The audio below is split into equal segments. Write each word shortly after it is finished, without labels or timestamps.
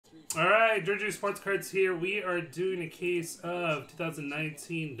All right, Georgia Sports Cards here. We are doing a case of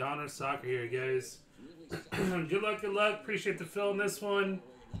 2019 Donruss Soccer here, guys. Good luck, good luck. Appreciate the fill in this one.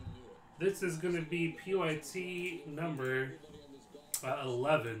 This is going to be PYT number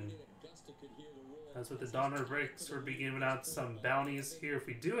 11. That's what the Donruss breaks. We'll be giving out some bounties here. If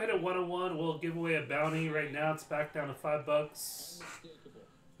we do hit a 101, we'll give away a bounty. Right now, it's back down to $5.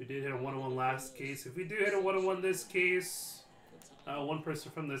 We did hit a 101 last case. If we do hit a 101 this case, one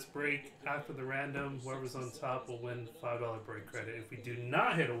person from this break after the random, whoever's on top will win $5 break credit. If we do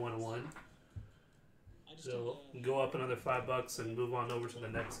not hit a 101, they'll go up another $5 and move on over to the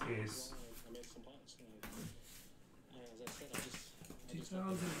next case.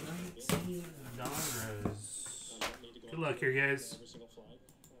 2019 Donruss. Good luck here, guys. Put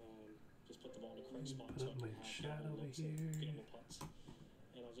up my chat over here.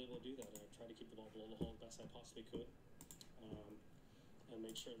 And I was able to do that. I tried to keep the ball below the hole as best I possibly could. And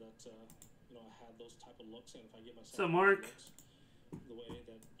make sure that you know, I had those type of looks, and if I get myself so Mark, looks, the way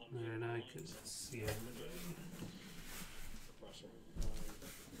that I'm and I can see everybody. Pressure,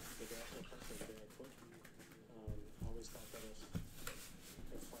 the directional pressure is very quick. I always thought that if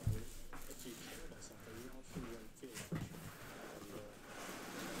you care about something, you don't feel the pressure.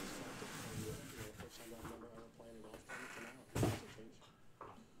 And first time I remember ever playing a golf tournament from out, it was a change.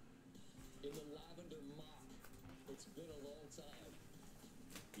 In the lavender mock, it's been a long time.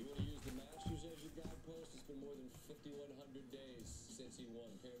 You want to use the Masters as your guidepost? It's been more than 5,100 days since he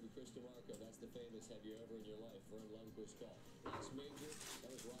won. Paired with Chris DeMarco, that's the famous have you ever in your life. Vern Lundquist golf. Last major, that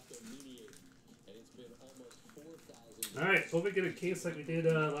was Rocco Mediate. And it's been almost 4,000. All right, hope we get a case like we did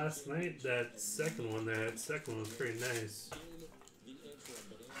last night. That second one there, that second one was pretty nice.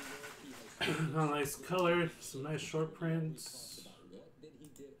 Nice color, some nice short prints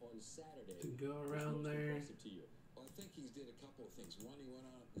to go around there. Well, I think he did a couple of things. One, he went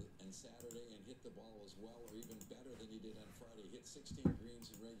on Saturday and hit the ball as well, or even better than he did on Friday. He hit 16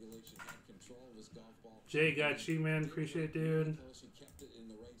 greens in regulation, had control of his golf ball. Jay got you, man. Appreciate it, dude. He kept it in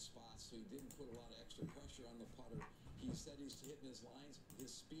the right spots, so he didn't put a lot of extra pressure on the putter. He said he's hitting his lines.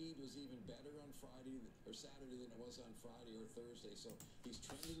 His speed was even better on Friday or Saturday than it was on Friday or Thursday, so he's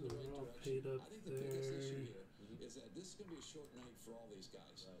trending in the right direction. I think the biggest issue here is that this is going to be a short night for all these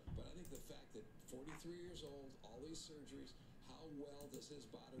guys. Right. But I think the fact that 43 years old, all these surgeries, how well does his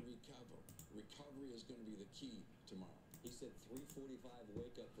body recover? Recovery is going to be the key tomorrow. He said 3:45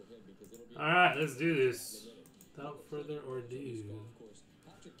 wake up for him because it'll be. All right, let's do this. Without further ado,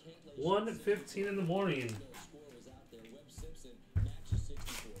 1:15 in the morning.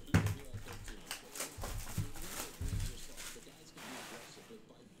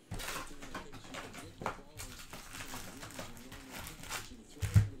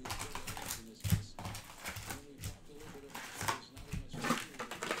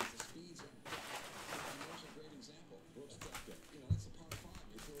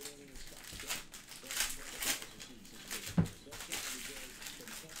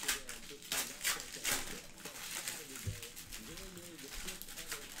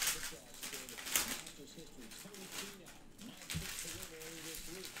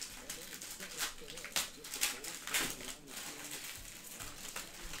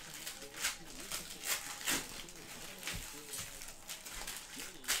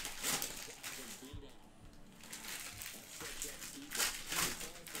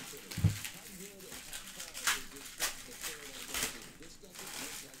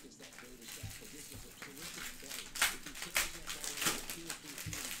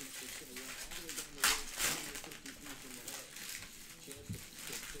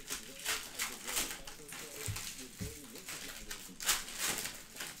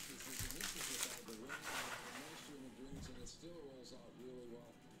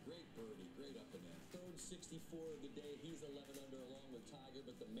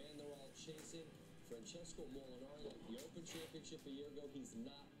 Francesco Molinari, the Open Championship a year ago, he's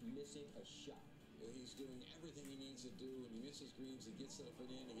not missing a shot. He's doing everything he needs to do. When he misses greens, he gets it up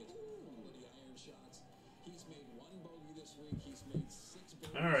and in. He gets quality iron shots. He's made one bogey this week. He's made 6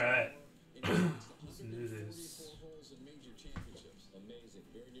 bogeys. All right. Let's do this. 144 holes in major championships. Amazing.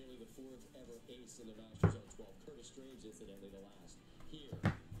 Very nearly the 4th ever ace in the Masters on 12. Curtis Strange, incidentally, the last. Here.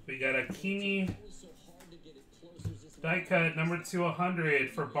 We got a Kini die cut number 200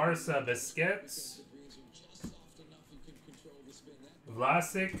 for Barca Busquets.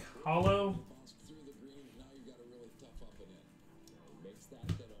 Vlasic, hollow.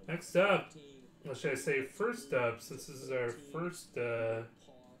 Next up, what should I say? First up, since this is our first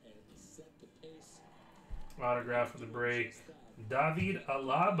autograph of the break, David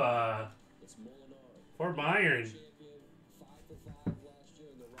Alaba for Bayern.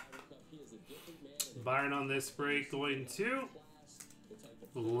 Byron on this break going to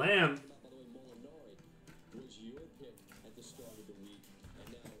Lamb. By the way, Molinari was your pick at the start of the week, and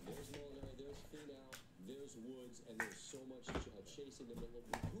now there's Molinari, there's Finau, there's Woods, and there's so much chasing the middle.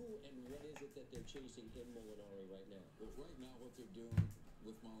 Who and what is it that they're chasing in Molinari right now? Well, right now what they're doing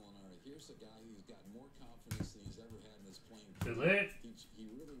with Molinari, here's a guy who's got more confidence than he's ever had in his playing career.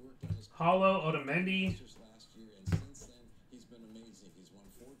 He really worked on his Hollow Otamendi. last year, and since then he's been amazing. He's won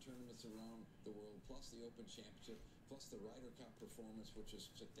 4 tournaments around the world, plus the Open Championship, plus the Ryder Cup performance, which is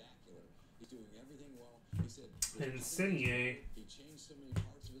spectacular. He's doing everything well. He said Insigne. he changed so many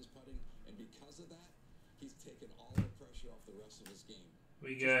parts of his putting, and because of that, he's taken all the pressure off the rest of his game.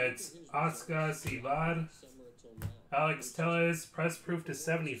 We got Oscar Sivad. Alex Tellez, press proof to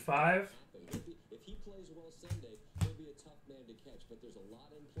 75. If he plays well Sunday, he'll be a tough man to catch, but there's a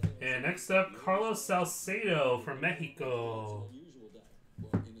lot in play. And next up, Carlos Salcedo from Mexico.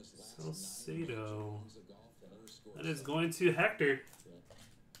 Salcedo. That is going to Hector.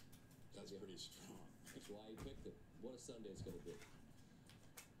 That's pretty strong. That's why he picked it. What a Sunday it's going to be.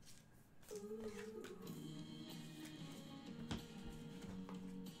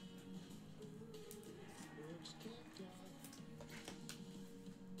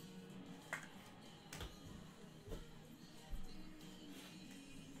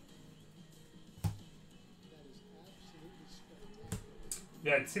 We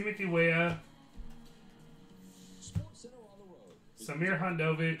got Timothy Weah, Sports Center on the road. Samir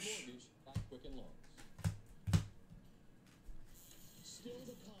Handovich, Quick and long. Still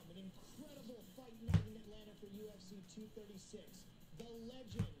to come, an incredible fight night in Atlanta for UFC 236. The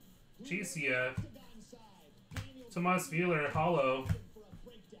legend. Chicia, Octagon side. Daniel Tomas Wheeler, Hollow. for a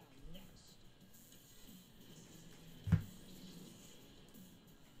breakdown next.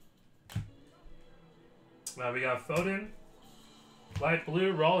 We got Foden, light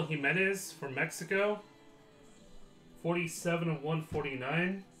blue, Raul Jimenez from Mexico, 47 of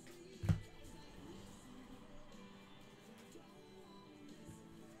 149.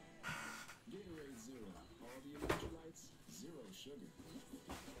 Gatorade Zero. All the electrolytes, zero sugar.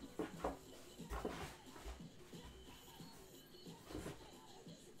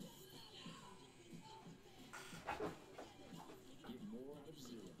 Get more out of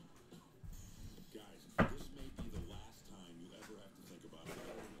zero. Guys, this may be the last time you ever have to think about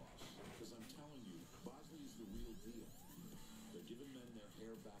hair loss. Because I'm telling you, Bosley is the real deal. They're giving men their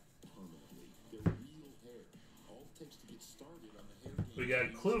hair back permanently. Their real hair. All it takes to get started on the hair game. We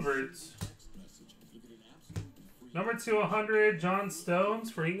got Kluivert. Text message. You get an absolutely free Number 200, John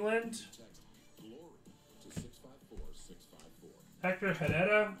Stones for England. text glory to 654-654. Hector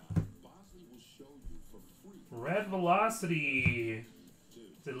Herrera, Bosley will show you for free. Red Velocity.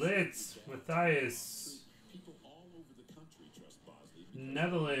 Delitz, Matthias, People all over the country trust Bosley.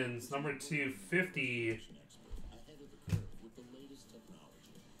 Netherlands, number 250. Expert ahead of the curve with the latest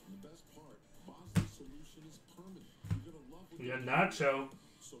technology. And the best part, Bosley's solution is permanent. You're gonna love what We got Nacho,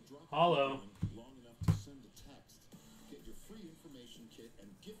 So drop Hollow. long enough to send a text. Get your free information kit and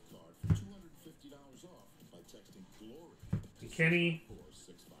gift card for $250 off by texting glory to Kenny,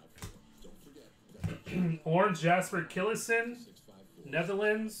 654. Don't forget that Orange Jasper Killison, 654.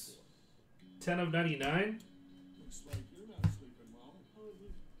 Netherlands, 10 of 99. Looks like you're not sleeping well.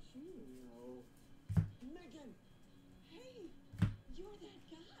 Oh, Megan! Hey! You're that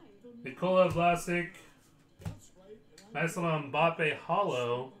guy! Nikola Vlasic, That's right. And Marcelo Mbappe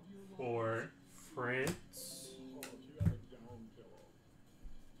Hollow for France. Oh, you have a down pillow.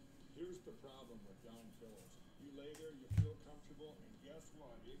 Here's the problem with down pillows. You lay there, you feel comfortable, and guess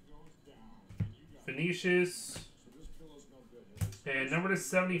what? It goes down. And you got Phoenicius. So this pillow's no good. And And number to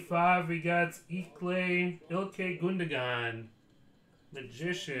 75, we got Ilkay Gundogan,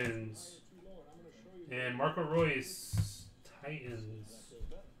 Magicians, too low, and I'm going to show you. and Marco Royce, Titans.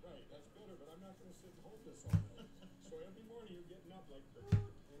 Right, that's better, but I'm not going to sit and hold this all night. So every morning you're getting up like,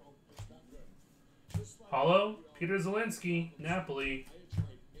 it's not good. Just like Hollow, Peter Zielinski, Napoli. I had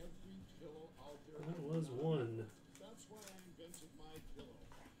tried every pillow out there. That was one. That's why I invented my pillow.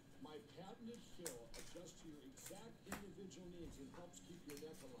 My patented fill adjusts to your exact individual needs and helps keep your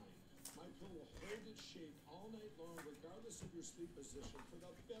neck aligned. My pillow will hold its shape all night long, regardless of your sleep position, for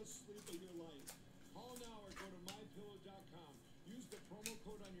the best sleep of your life. Call now or go to mypillow.com. Use the promo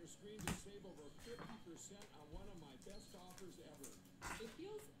code on your screen to save over 50% on one of my best offers ever. It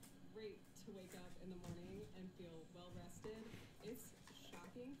feels great to wake up in the morning and feel well rested. It's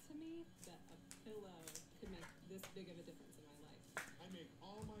shocking to me that a pillow could make this big of a difference in my life. I make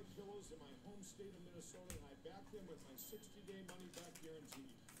all my pillows in my home state of Minnesota, and I back them with my 60-day money-back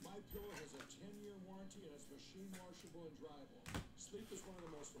guarantee. My pillow has a 10-year warranty and it's machine washable and dryable. Sleep is one of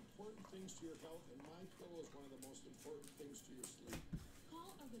the most important things to your health, and My Pillow is one of the most important things to your sleep.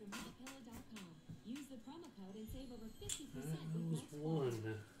 Call or go to mypillow.com. Use the promo code and save over 50% with Mike's Pillow.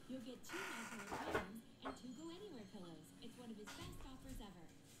 You'll get 2 My Pillow items and 2 Go Anywhere pillows. It's one of his best offers ever.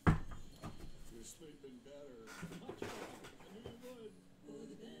 You're sleeping better. Much better. I knew you would. For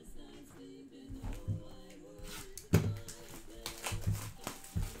the best night's sleep in the whole wide world.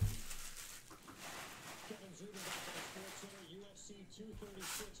 Kevin Zuber back on Sports Center, UFC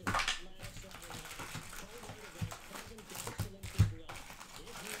 236 in Atlanta Saturday night. Co-main event, Kevin Gastelum Figueroa.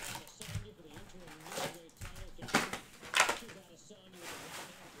 Israel Adesanya for the interim middleweight title. Gastelum punches Adesanya with a right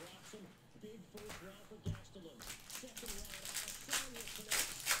hand, drops him. Big first round for Gastelum. Second round, Adesanya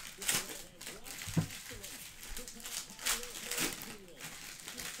connects with the right hand, drops Gastelum. Just how will Holyfield?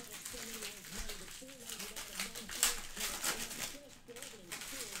 Just how Adesanya was known before 99 and 9 years to just bargaining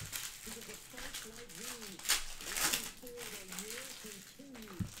still because of fights like these. Looking for the will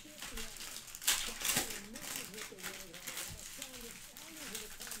continue. Fifth round. Gastelum misses with the right hand. Adesanya counters with a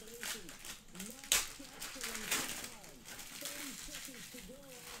combination. Knocks Gastelum down. 30 seconds to go.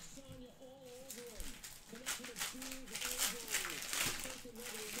 Adesanya all over him. Connected a big elbow. Take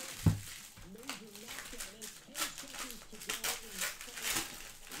another look. Major knockdown. And 10 seconds to go in the fight. A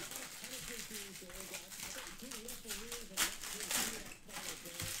lot of punishment being doled out. I think good referees have not been through that final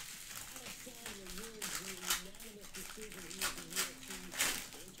bell. Adesanya wins the unanimous decision. He is the UFC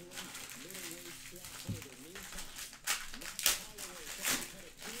interim middleweight strap holder. Meantime, Max Holloway, second cut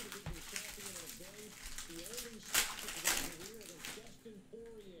of 2 division champion, and avoids the only stoppage of his career against Dustin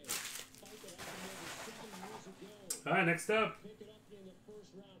Poirier. Fight that happened more than 7 years ago. All right, next up. Pick it up in the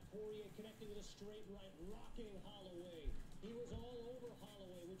first round. Poirier connecting with a straight right, rocking Holloway. He was all over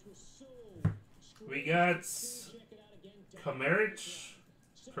Holloway, which was so strange. We got Check it out again. Kamaric,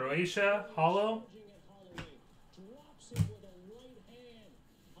 Croatia, Hollow. Charging at Holloway. Drops him with a right hand.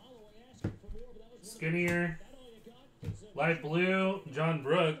 Holloway asking for more, but that was Skinnier. that all you got? 'Cause, Light blue, John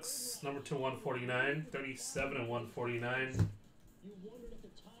Brooks, number 2, 149, 37 and 149. you wondered if the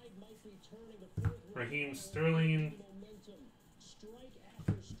tide might be turning. The fourth round, Raheem Sterling, momentum. Strike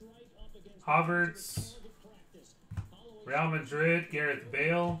after strike up against Havertz, target practice. Holloway Real Madrid, Gareth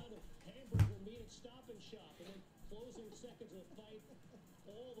Bale, Hamburger meet at Stop and Shop, and then closing seconds of the fight,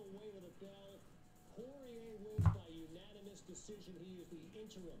 all the way to the bell. Poirier wins by unanimous decision. He is the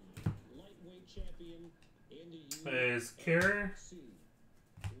interim lightweight champion in the is Kerr, UFC.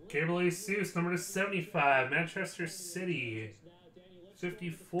 Gabriel Jesus, number 75, Manchester City, Now, Daniel, let's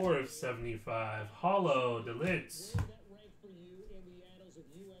 54 of 75. Hollow, Delitz. where does that rank for you in the annals of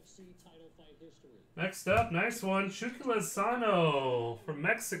UFC title fight history? Next up, nice one, Chucky Lozano from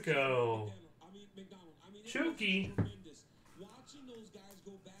Mexico. Chucky. Watching those guys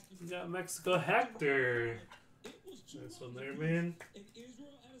go back and We got Mexico Hector. Nice one there, man. And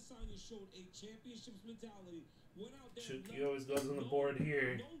Israel Adesanya showed a championship's mentality. Went out there. Chucky always goes on the board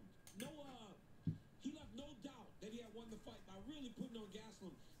here. He left no doubt that he had won the fight by really putting on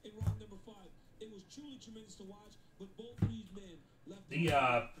Gastelum in round number 5. It was truly tremendous to watch, but both of these men left The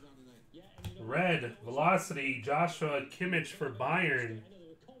down tonight. Yeah, and you know, red velocity, Joshua Kimmich for Bayern, I know there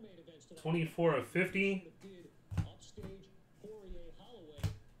were co-main events tonight. 24 of 50. Did upstage Poirier Holloway.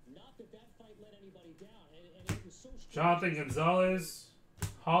 Not that that fight let anybody down, and it was so strange. Jonathan Gonzalez,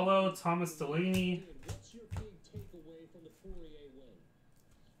 Hollow, Thomas Delaney. What's your big takeaway from the Poirier win?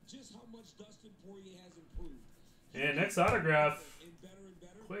 Just how much Dustin Poirier has improved. And next autograph, And better.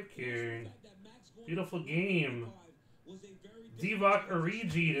 quick here. That Max going Beautiful to game. was a very Divock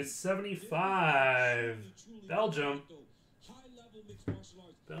Origi to 75. Belgium. High level mixed martial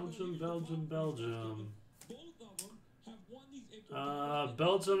arts. Belgium. Both of them have won these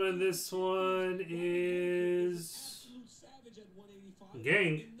Belgium in this one is absolute savage at 185.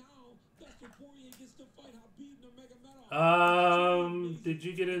 Gang. And now Dustin Poirier gets to fight Habib Nurmagomedov. Did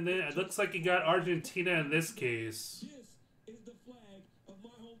you get in there? It looks like you got Argentina in this case. This is the flag of my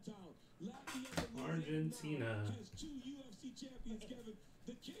hometown. Lafayette, Argentina. has 2 UFC champions, Kevin.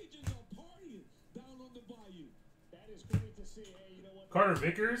 The Cajuns are partying down on the bayou. That is great to see. Hey, you know what? Carter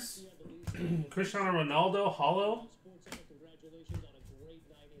Vickers, Cristiano Ronaldo, Hollow. Sports Center, congratulations on a great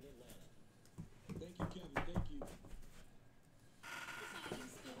night in Atlanta. Thank you, Kevin. Thank you. The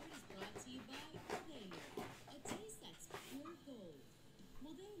following score is brought to you by Modelo, a taste that's pure gold.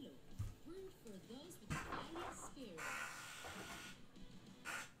 Modelo, brewed for those with the highest spirit.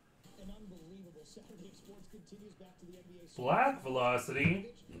 An unbelievable Saturday of sports continues back to the NBA. Black velocity,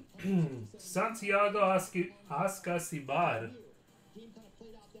 Santiago Ascacibad, Game kind of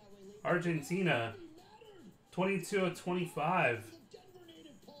played out that way late. Argentina, 22 of 25. The Denver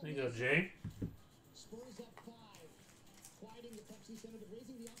native Paul There you go, Jay. Spurs up 5. Quieting the Pepsi Center, but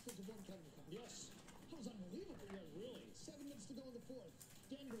raising the offensive one. Yes. That was unbelievable. Yeah, really. 7 minutes to go in the fourth.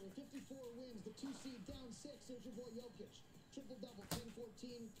 Denver with 54 wins. The 2 seed down 6. There's your boy Jokic. Triple-double,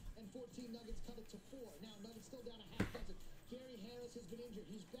 10-14, and 14 Nuggets cut it to 4. Now Nuggets still down a half dozen. Gary Harris has been injured.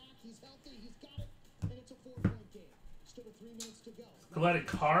 He's back. He's healthy. He's got it. And it's a 4-point game. Still with 3 minutes to go. Gladys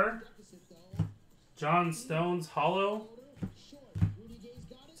Carr. John Stones Hollow.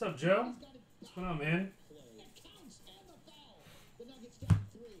 What's up, Joe? What's going on, man? It counts and the foul. The Nuggets down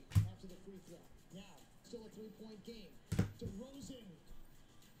 3 after the free throw. Now, still a 3-point game. DeRozan.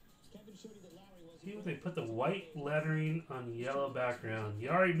 Kevin showed you that Lowry was. See what they put the white lettering on yellow background.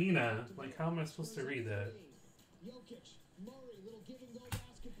 Yari Mina. Like, how am I supposed to read that? Jokic, Murray, little give and go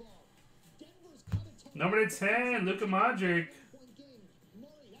basketball. Denver's cut it to Number 10, Luka Modric.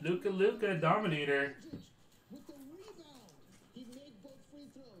 Luka Dominator. with the rebound. He made both free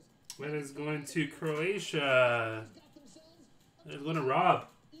throws. That is going to Croatia. Got themselves. That is going to Rob.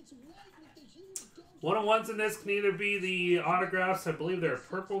 It's white with the huge dunk. One-on-ones in this can either be the autographs. I believe they're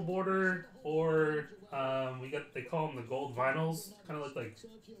purple border, or they call them the gold vinyls. Kind of look like So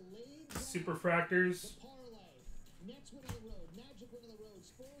if you laid super fractors. parlay, Nets win on the road, Magic win on the road,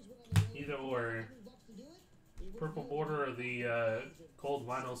 Spurs win on the road. Either or. $100 to do it. They win Purple border or the gold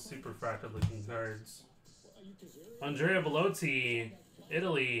vinyl super fracted looking cards. Andrea Velotti,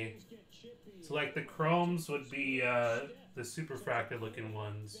 Italy. So like the chromes would be the super fracted looking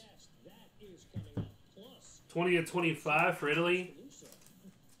ones. 20/25 for Italy.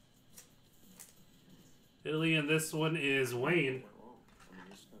 Italy, and this one is Wayne.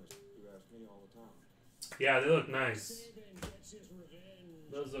 Yeah, they look nice.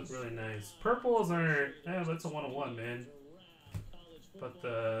 Those look really nice. Purples are, yeah, that's a 1-on-1, man. But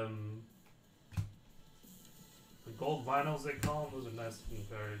the gold vinyls, they call them, those are nice looking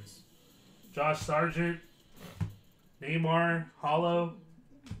cards. Josh Sargent, Neymar, Hollow.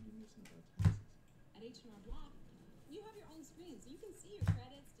 At H&R Block, you have your own screen, so you can see your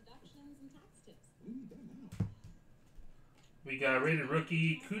credits, deductions, and tax tips. We got rated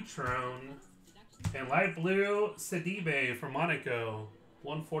rookie Cutrone. And light blue Sidibe for Monaco.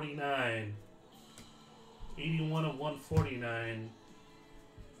 149. 81 of 149.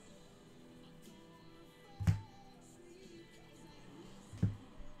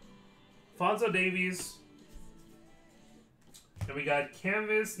 Fonzo Davies. And we got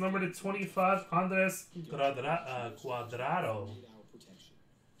canvas number to 25, Andres Cuadrado.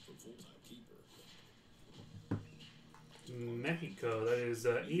 Mexico, that is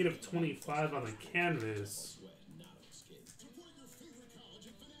 8 of 25 on the canvas.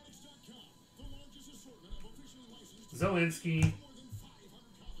 Zelensky.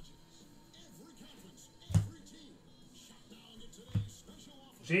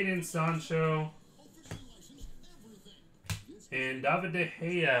 Jadon Sancho. And David De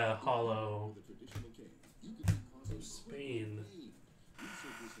Gea hollow. From Spain.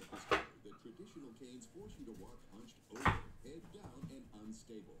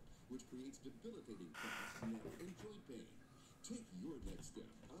 Which creates debilitating cramps, neck, and joint pain. Take your next step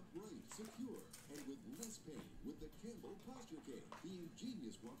upright, secure, and with less pain with the Campbell Posture Cane, the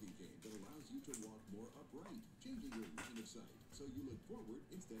ingenious walking cane that allows you to walk more upright, changing your line of sight so you look forward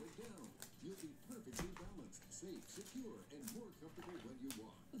instead of down. You'll be perfectly balanced, safe, secure, and more comfortable when you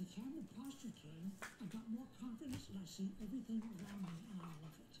walk. With the Campbell Posture Cane, I've got more confidence and I see everything around me, and I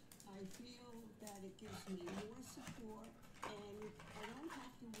love it. I feel that it gives me more support and I don't have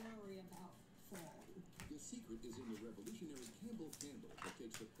to worry about falling. The secret is in the revolutionary Campbell candle that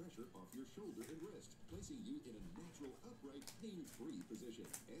takes the pressure off your shoulder and wrist, placing you in a natural, upright, pain-free position.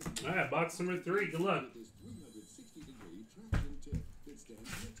 All right, box number 3. Good luck. With this 360-degree traction tip that stands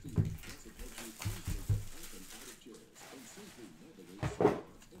next to you. Plus, it helps you easily get up and out of chairs and safely navigate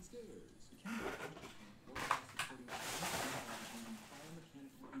sidewalks and stairs.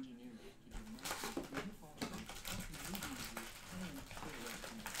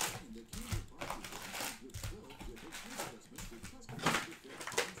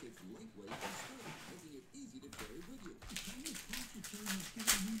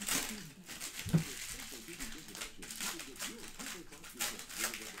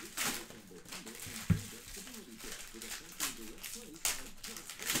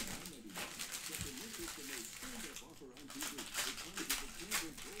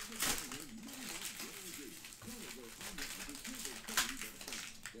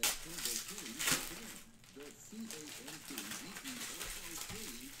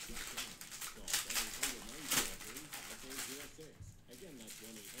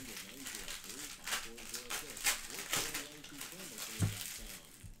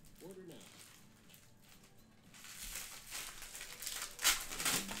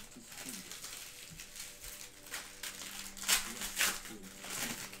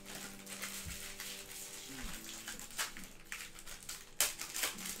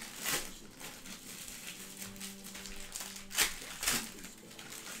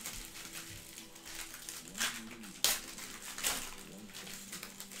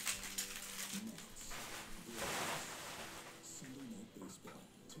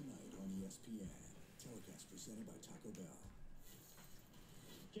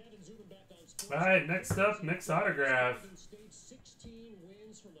 All right, next up, next autograph. State 16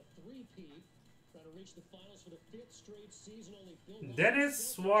 wins from a three-peat. Trying to reach the finals for the 5th straight season. Only Bill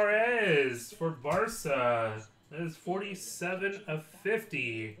Dennis Suarez for Barca. That is 47 of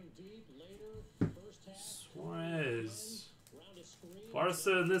 50. Suarez.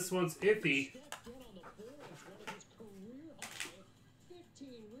 Barca, this one's iffy.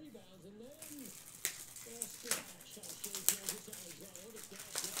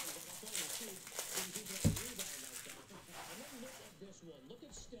 Look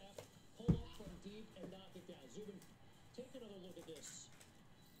at Steph pull up from deep and knock it down. Zubin, take another look at this.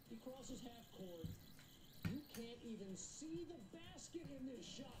 He crosses half court. You can't even see the basket in this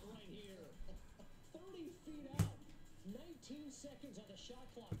shot right here. 30 feet out. 19 seconds on the shot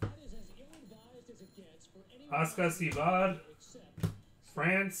clock. That is as ill-advised as it gets for anyone. Oscar Sivad.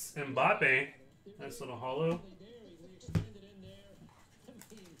 France. Mbappe. Nice little hollow.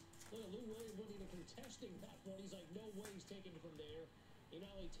 He's like, no way he's taking it from there. He not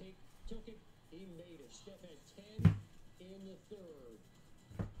only took it, he made it. Steph had 10 in the third.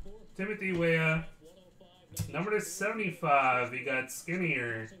 Timothy Weah. Number to 75. He got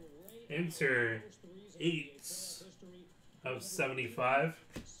skinnier. Enter 8 of 75.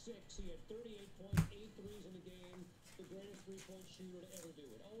 He had 38.8 threes in the game. The greatest three-point shooter to ever do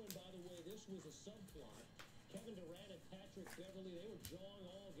it. Oh, and by the way, this was a subplot. Kevin Durant and Patrick Beverly, they were jawing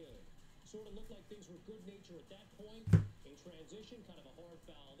all game. Sort of looked like things were good nature at that point. In transition, kind of a hard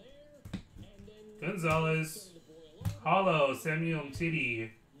foul there. And then Gonzalez. Hollow. Samuel Mtiti.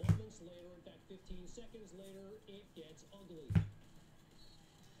 moments later, in fact 15 seconds later, it gets ugly.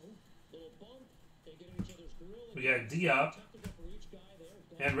 Oh, little bump. They get in each other's grill. We got Diop.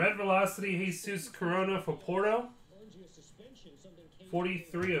 And red velocity, Jesus Corona for Porto.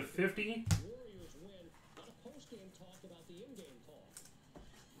 43 of 50. Warriors win. Not a post-game talk about the in-game call.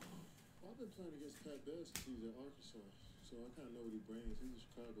 I've been playing against Pat Bev since he was at Arkansas, so I kind of know what he brings. He's a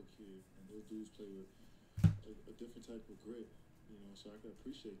Chicago kid, and those dudes play with a different type of grit, you know, so I can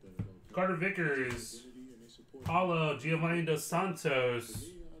appreciate that about Pat. Carter Vickers. Hollow. Giovanni Dos Santos. For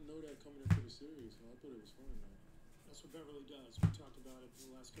me, I know that coming into the series, so I thought it was fun, man. That's what Beverly does. We talked about it in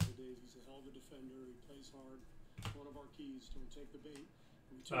the last couple of days. He's a hell of a defender. He plays hard. One of our keys. Don't take the bait.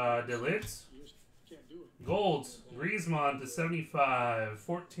 Delit. You just can't do it. Gold. Griezmann to 75.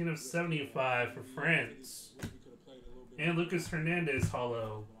 14 of 75 for France. And Lucas Hernandez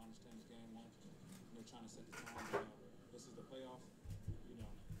hollow. This is the playoffs. You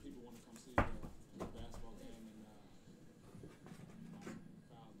know, people want to come see the basketball game and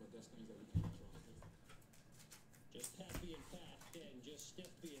fouls, but that's things that we can't control. Just Pat being Pat and just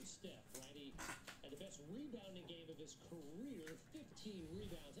Steph being Steph, right? He had the best rebounding game of his career, 15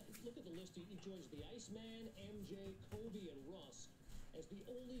 rebounds. Look at the list. He joins the Iceman, MJ, Kobe, and Russ as the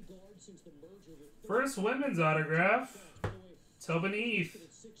only guard since the merger with First women's autograph. Tobin Heath.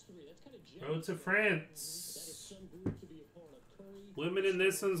 Road to France. That is some group to be a part of. Curry. Women in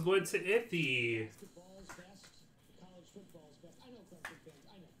this one's going to Ithy. Basketball's best. College football's best. I know, Clemson fans.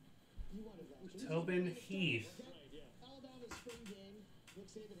 I know. You wanted that. Tobin Heath. Alabama's spring game. Nick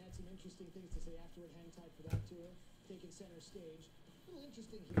Saban had some interesting things to say afterward. Hang tight for that tour. Taking center stage. A little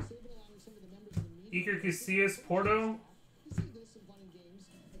interesting here. Saban allowing some of the members of the media. Iker Casillas, Porto. You see this in fun games,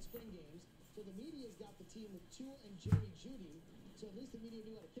 at spring games. So the media's got the team with Tua and Jerry Jeudy. So at least the media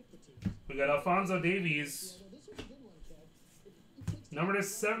knew how to pick the team. We got Alfonso Davies. Yeah, well, this was a good one, Kev. It takes Number to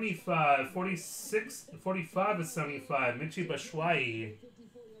 75. 46, 45 to 75. Michi Batshuayi.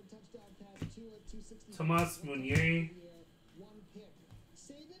 54-yard touchdown pass. Tua, 260. Tomas Meunier. One pick.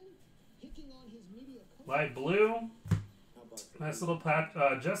 Saban picking on his media coach. Light blue. Nice little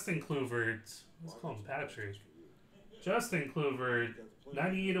Justin Kluivert. Let's call him Patrick. Justin Kluivert.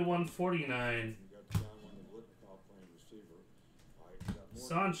 98 to 149.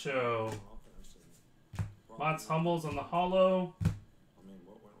 Sancho. Mats Hummels on the hollow. I mean,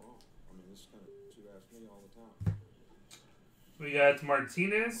 what went wrong? I mean, this is kind of what you ask me all the time. We got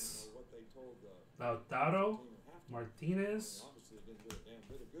Martinez. What they told Lautaro. Martinez. obviously they didn't do a damn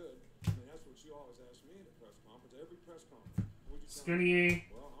bit of good. I mean, that's what you always ask me at a press conference. Every press conference. What'd you tell me? Skinny.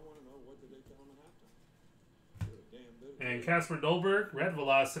 Well, I want to know what did they tell them at halftime. Did a damn bit of And good. Casper Dolberg. Red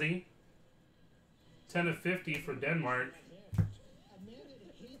velocity. 10 of 50 for Denmark. A man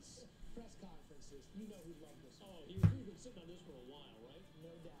that hates press conferences. You know he loved this. Oh, he's been sitting on this for a while, right?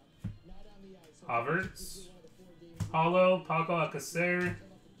 No doubt. Not on the ice. Havertz. Hollow. Paco Alcacer.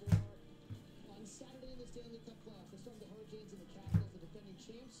 On Saturday in the Stanley Cup playoffs, they're starting the Hurricanes and the Capitals, the defending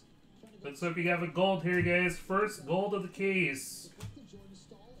champs. Looks like we have a gold here, guys. First gold of the case. Jordan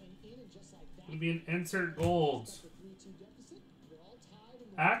Staal and in and just like that. Gonna be an insert gold.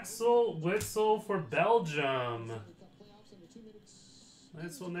 Axel Witsel for Belgium.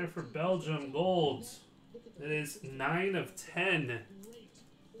 Nice one there for Belgium. Gold. It is 9 of 10.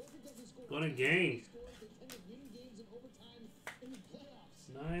 What a game.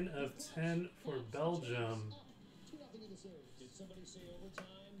 9 of 10 for Belgium.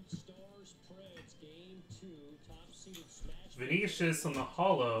 Vinicius on the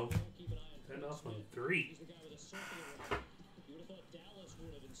hollow. 10 off on 3.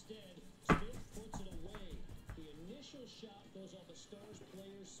 Shot goes off a Stars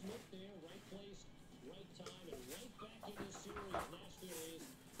player. Smith there, right place, right time, and right back in this series. Nashville is.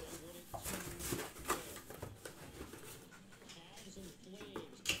 They win it 2-1. Habs and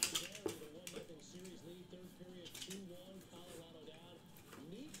Flames. Calgary, the 1-0 series lead. Third period, 2-1. Colorado down.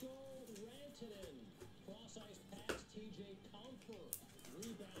 Nico Rantanen. Cross ice pass. TJ Comfer.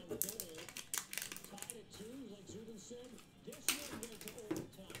 Rebound goal. Tied at 2. Like Zubin said, this one went to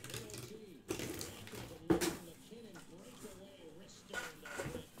overtime. AOT.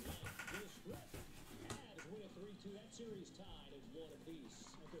 That series tied at 1 apiece.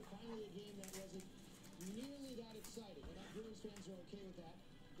 Okay, finally a game that wasn't nearly that exciting. And Bruins fans are okay with that.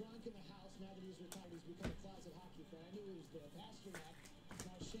 Gronk in the house, now that he's retired, he's become a closet hockey fan. I knew he was there. Pasternak,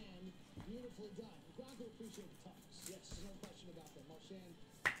 Marchand, beautifully done. Gronk will appreciate the toughness. Yes, there's no question about that. Marchand,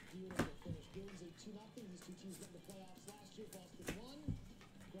 beautiful finish. Bruins a 2-0. These two teams got in the playoffs last year. Boston won.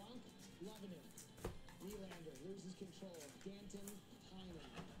 Gronk, loving him. Nylander loses control. Danton, Heinen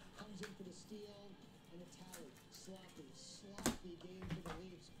comes in for the steal and the tally. Sloppy game for the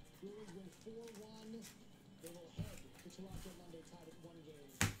Leafs. Bruins win 4-1. They will head to Toronto Monday, tied at 1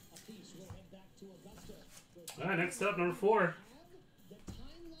 game apiece. We'll head back to Augusta. All right, next up, number 4. The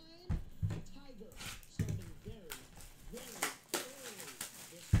timeline, the Tiger, starting very early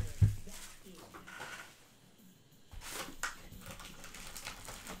this one. That is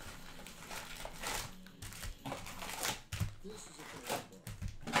This is a cold bar.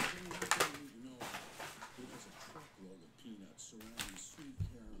 Every one thing you need to know, there's a truckload of peanuts surrounding sweet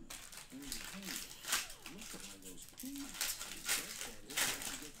caramel. And you hey, look at all those peanuts. That's what it is.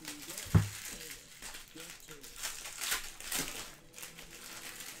 What you get when you go. Get to it.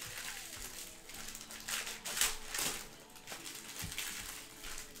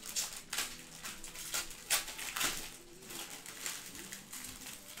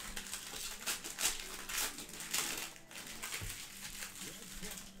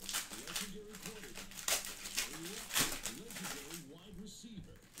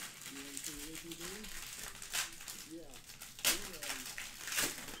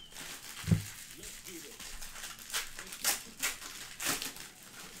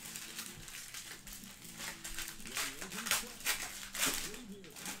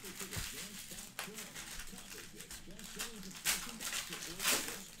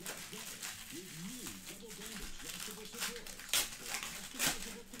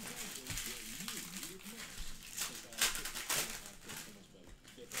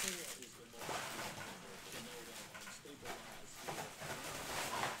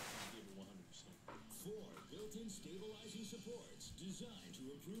 Stabilizing supports designed to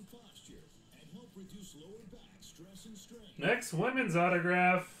improve posture and help reduce lower back stress and strain. Next women's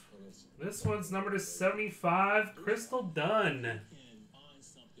autograph. This one's numbered to 75. Crystal Dunn.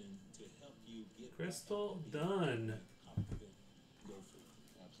 Crystal Dunn.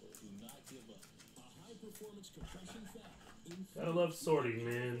 Gotta love sorting,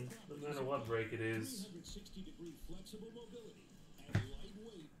 man. No matter what break it is.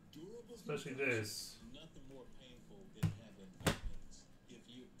 Especially this.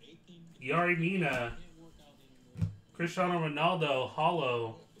 Yari Mina. Cristiano Ronaldo,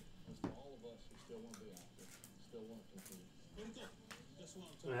 hollow.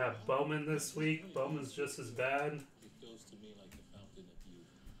 We have Bowman this week. Bowman's just as bad.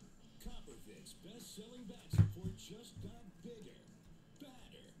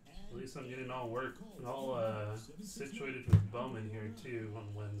 At least I'm getting all situated with Bowman here too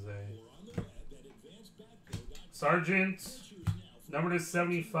on Wednesday. Sargent, number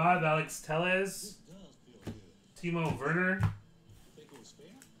 75, Alex Tellez. Timo Werner.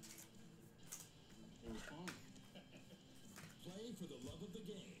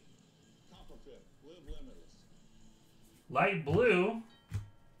 Light blue,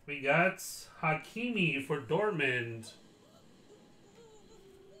 we got Hakimi for Dortmund.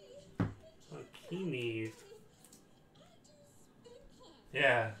 Hakimi.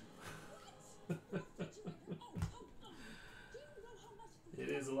 Yeah. It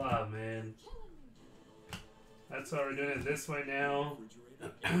is a lot, man. That's why we're doing it this way now.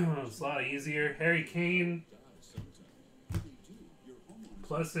 It's a lot easier. Harry Kane.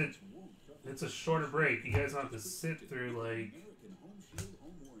 Plus, it's a shorter break. You guys don't have to sit through, like,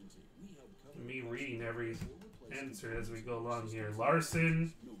 me reading every answer as we go along here.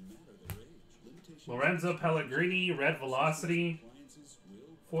 Larson, Lorenzo Pellegrini, red velocity,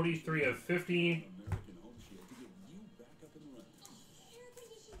 43 of 50.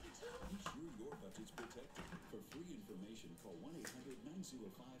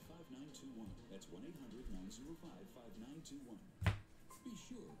 That's 1-800-905-5921. Be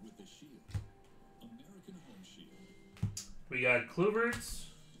sure with the Shield. American Home Shield. We got Kluivert,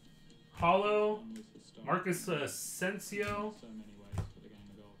 Hollow, Marcus Asensio. So many ways for the game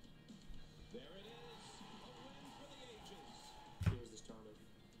to go. There it is. A win for the ages. Here's the start of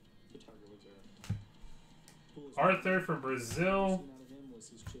the Tiger Woods era. Arthur for Brazil.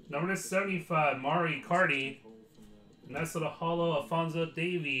 Number 75, Mari Cardi. Nice little hollow, Alfonso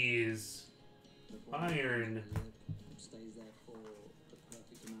Davies. Iron. Stays there for the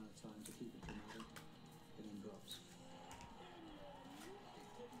perfect amount of time to keep it dramatic, and then drops.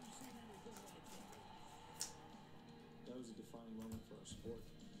 That was a defining moment for our sport.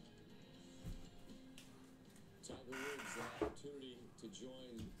 Tiger Woods' opportunity to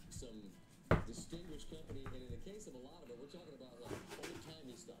join some distinguished company, and in the case of a lot of it, we're talking about like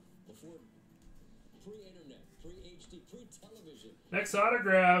old-timey stuff before pre-internet, pre-HD, pre-television. Next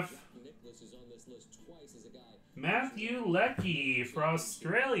autograph. Nicholas is on this list twice as a guy. Matthew Leckie for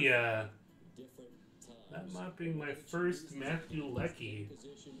Australia. Different times. That might be my first Matthew Leckie.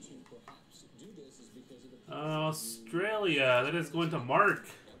 Position to perhaps do this is because of the Australia. That is going to Mark.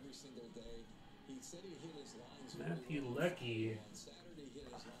 every single day. He said he hit his lines Matthew well. Leckie. On Saturday, he hit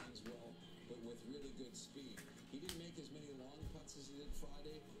his lines well, but with really good speed. He didn't make as many long putts as he did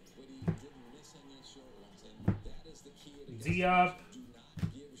Friday, but he didn't miss any short ones, and that is the key. Diop, Do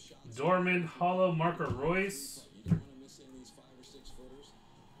not give shots. Dorman, Hollow, Marco Royce. You don't want to miss any of these 5 or 6 footers,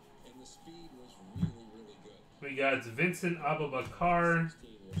 and the speed was really, really good. We got Vincent Abubakar,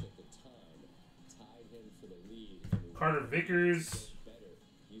 16 was at the time tied him for the lead. And Carter Vickers, better.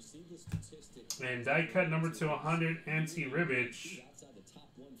 You see the statistics. and die cut number 200, Ante Ribic, Outside the top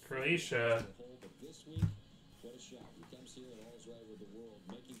 150 Croatia. But this week, what a shot. He comes here and all's right with the world.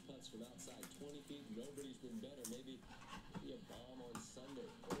 Making putts from outside 20 feet. Nobody's been better. Maybe a bomb on Sunday,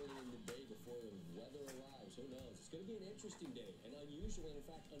 early in the day before the weather arrives. Who knows? It's going to be an interesting day. An unusual and, in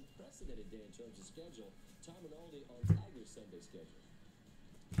fact, unprecedented day in terms of schedule. Tom Rinaldi on Tiger's Sunday schedule.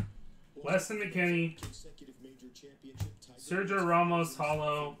 Weston McKennie, Consecutive major championship. Sergio Ramos,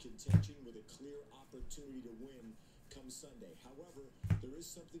 Hollow. Contention with a clear opportunity to win come Sunday. However, there is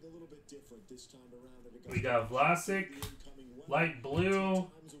something a little bit different this time around at Augusta. We got Vlasic, light blue,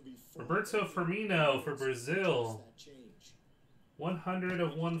 Roberto Firmino for Brazil, 100 of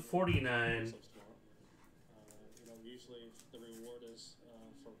 149. Usually the reward is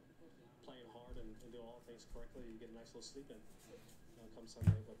for playing hard and doing all things correctly. You get a nice little sleep in come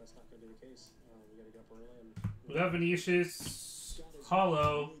Sunday, but that's not going to be the case. We got to get up early. And We got Vinicius,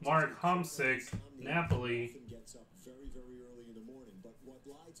 Hollow, Mark Homsick, Napoli. Gets up very, very early in the morning, but what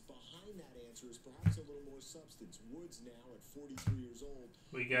lies behind that answer is perhaps a little more substance. Woods now at 43 years old.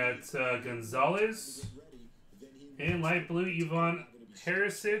 We got Gonzalez, and light blue, Ivan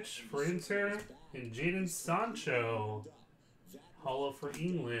Perisic for Inter, and Jadon Sancho, Hollow for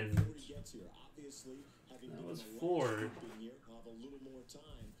England. That was 4. Have a little more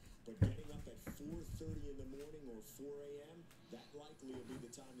time, but getting up at 4:30 in the morning or 4 a.m., that likely will be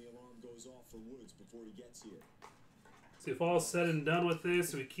the time the alarm goes off for Woods before he gets here. So if all said and done with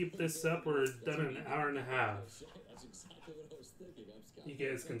this, we keep this up, we're done in an hour and a half. That's exactly what I was thinking. You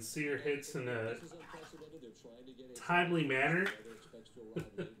guys can see your hits in a timely manner.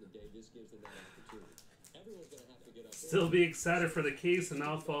 Still be excited for the case and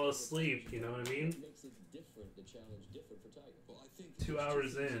not fall asleep, you know what I mean? 2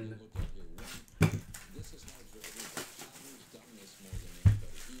 hours in.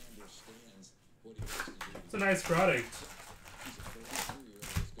 It's a nice product.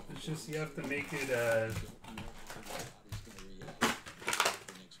 It's just you have to make it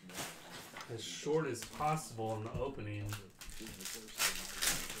as short as possible in the opening.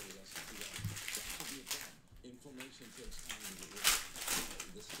 Inflammation takes time to get rid of.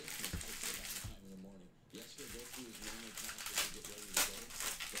 The stiffness takes a long time in the morning. Yes, he'll go through his normal process to get ready to go,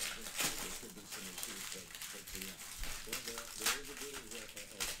 but I think there could be some issues that hopefully not. Well, there is a bit of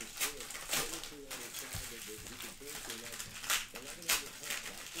for sure. Poetry on his side that he can finish with like 11 under par.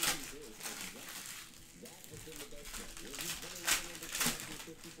 That's what he is. And that has been the best bet. When he's been 11 under par through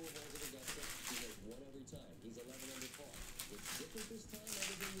 54 holes at Augusta, he has won every time. He's 11 under par. What's different this time,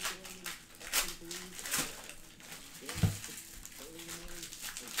 other than the going and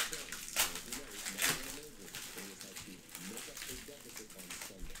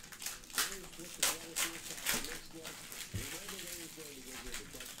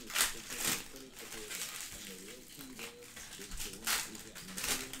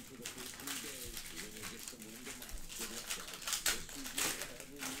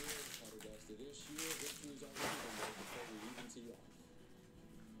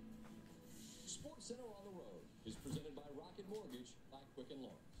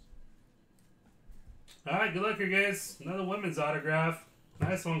All right, good luck here, guys. Another women's autograph.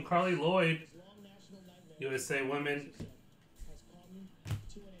 Nice one, Carly Lloyd. USA Women.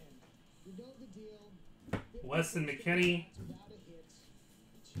 Weston McKennie.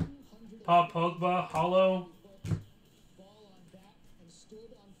 Paul Pogba, Hollow.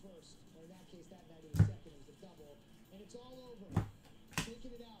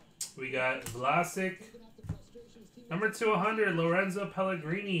 We got Vlasic. Number 200, Lorenzo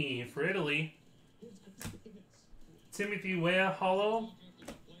Pellegrini for Italy. Timothy Weah, Hollow.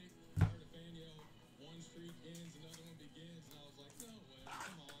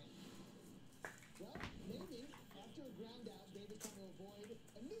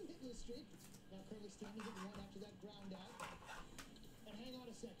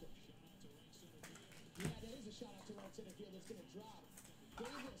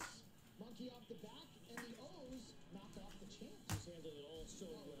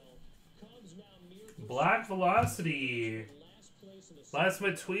 Black Velocity. Last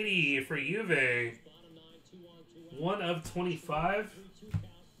Matuidi for Juve. 1 of 25.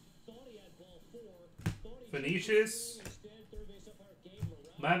 Vinicius.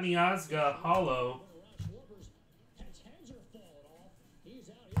 Matt Miazga, Hollow.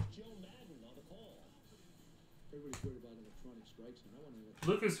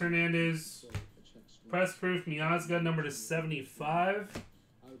 Lucas Hernandez. Press proof Miazga, number to 75.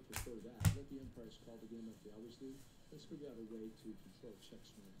 I would prefer that. Let the umpires call the game like they always do. Let's figure out a way to control check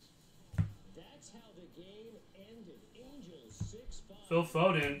swings. That's how the game ended. Angels 6-5. Phil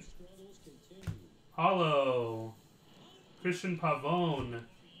Foden. Hollow. Christian Pavone.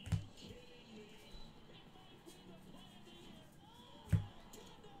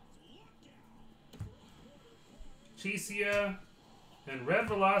 Chisia. And Red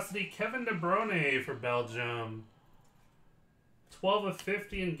Velocity, Kevin De Bruyne for Belgium. 12 of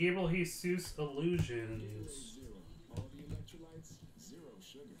 50 and Gabriel Jesus Illusions. All the electrolytes, zero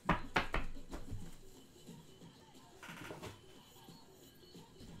sugar.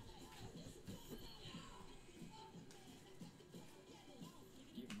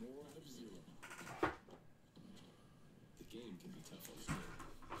 Give more out of zero. The game can be tough on skin.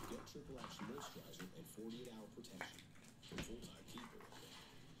 Get triple action moisturizer and 48-hour protection. From full-time keeper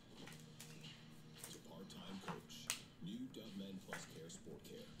to part-time coach. New Dove Men Plus Care Sport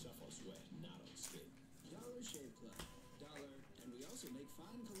Care. Tough on sweat, not on skin. Dollar Shave Club. Dollar, and we also make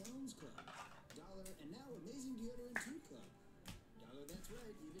fine colognes club. Dollar, and now amazing deodorant tooth club. Dollar, that's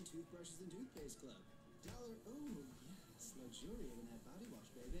right, even toothbrushes and toothpaste club. Dollar, oh, yes, luxuriate in that body wash,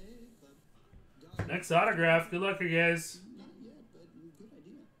 baby club. Dollar. Next autograph. Good luck, you guys. Not yet, but good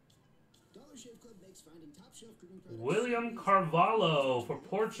idea. Dollar Shave Club makes finding top shelf grooming products. William Carvalho for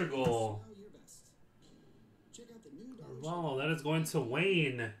Portugal. Check out the new Carvalho, that is going to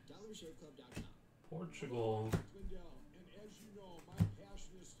Wayne. Portugal.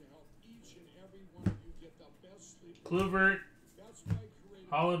 Kluivert.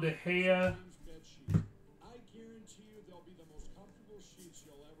 Hollow De Gea.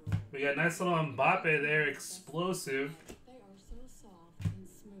 We got a nice little Mbappe there, explosive. They are so soft and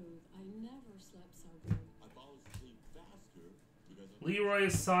smooth. I never slept so good. Leroy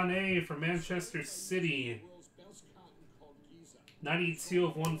Sané for Manchester City. 92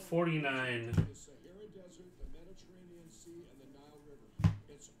 of 149.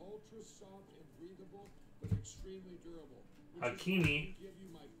 Hakimi.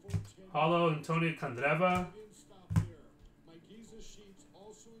 Hollow Antonio Candreva.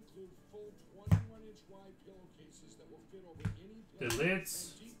 De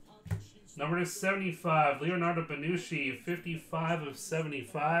Ligt. Number to 75, Leonardo Bonucci, 55 of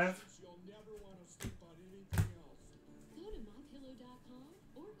 75. Go to MyPillow.com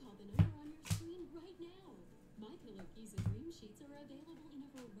or call the number on your screen right now. MyPillow Giza Dream Sheets are available in a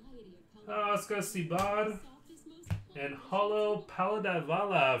variety of colors. Oscar Cibad and Hollow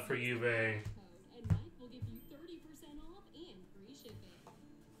Paladavala for Juve. And Mike will give you 30% off and free shipping.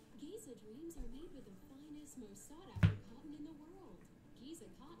 Giza Dreams are made with the finest, most sought-after cotton in the world. Giza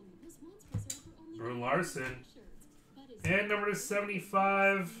cotton was once preserved for only Brun Larson. And number to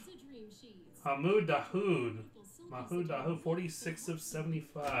 75, Mahmoud Dahoud. Mahmoud Dahoud, 46 of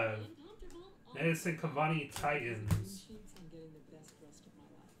 75. Edison Cavani Titans.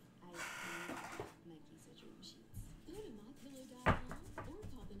 Go to MyPillow.com or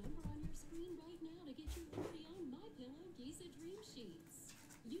call the number on your screen right now to get your very own MyPillow Giza Dream Sheets.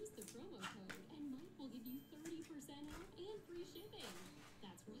 Use the promo code and Mike will give you 30% off and free shipping.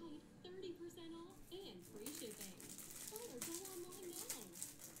 That's right, 30% off and free shipping. Call or go online now.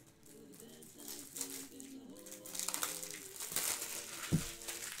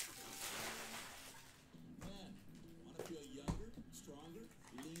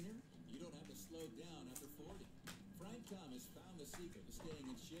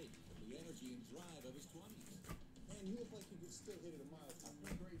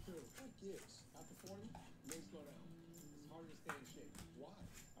 through. What gives? After 40, may slow down. It's harder to stay in shape. Why?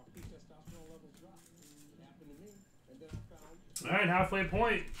 Our peak testosterone levels drop. It happened to me, and then I found. All right, halfway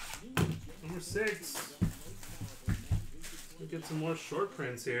point. Number 6. We'll get some more short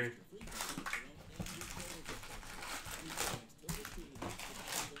prints here.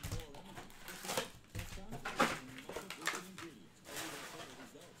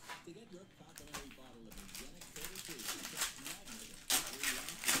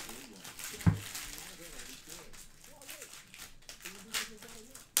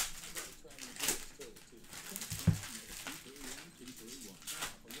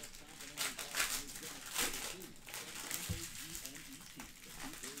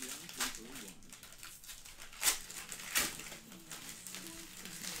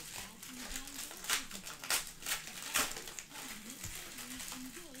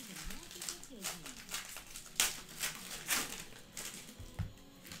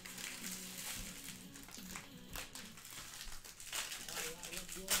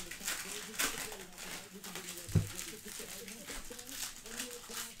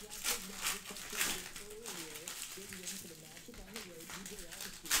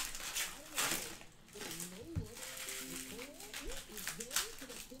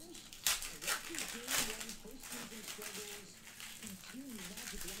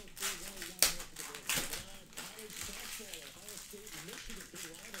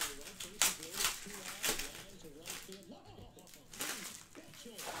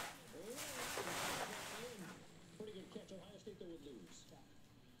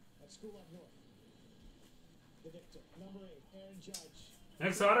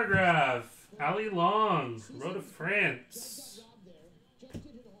 Next autograph, Ali Long, Road to France.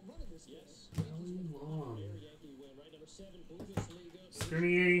 Ali Long.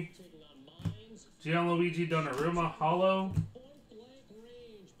 Skrniar, Gianluigi Donnarumma, Hollow.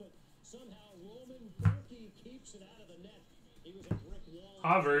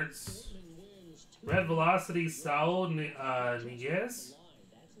 Havertz. Red Velocity, Saul Niguez.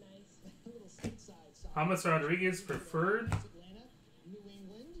 James Rodriguez, Preferred.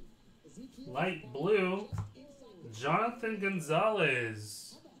 Light Blue. Jonathan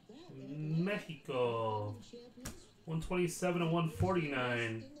Gonzalez, Mexico. 127 and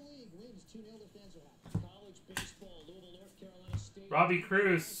 149. Robbie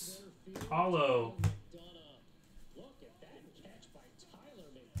Cruz, Hollow.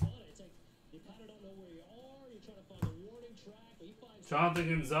 Jonathan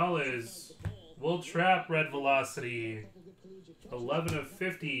Gonzalez, Will Trapp, Red Velocity. 11 of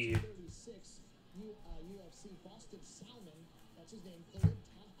 50.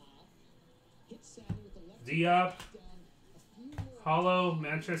 Diop, Hollow,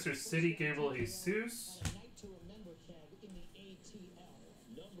 Manchester City, Gabriel Jesus.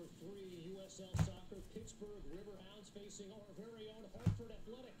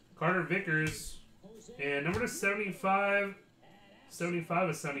 Carter Vickers. And number to 75. 75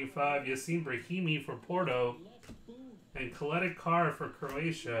 of 75, Yacine Brahimi for Porto. And Coletta Carr for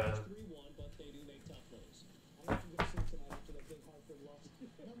Croatia.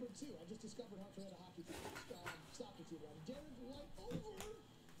 Number 2, I just discovered Hartford had a hockey team. Stop it, you buddy. Jared White over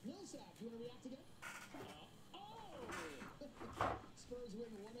Millsap. You want to react again? Spurs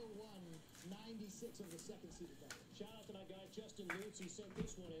win 101-96 over the second seeded battle. Shout out to my guy Justin Lutz. He sent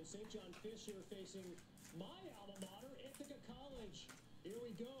this one in. St. John Fisher facing my alma mater, Ithaca College. Here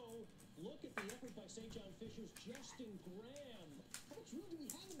we go. Look at the effort by St. John Fisher's Justin Graham. How much room do we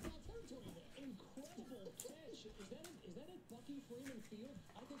have in foul territory there? Incredible catch. Is that at Bucky Freeman Field?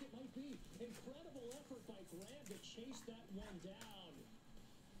 I think it might be. Incredible effort by Graham to chase that one down.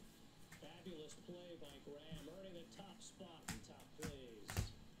 Fabulous play by Graham, earning the top spot in top plays.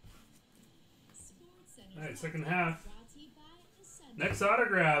 All right, second half. Next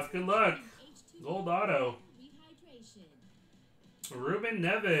autograph. Good luck. Gold auto. Ruben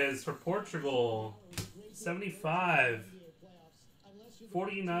Neves for Portugal. 75.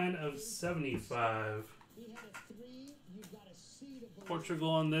 49 of 75. Portugal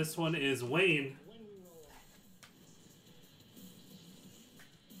on this one is Wayne.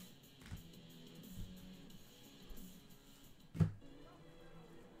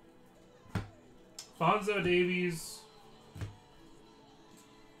 Fonzo Davies.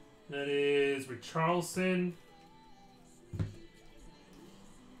 That is Richarlison.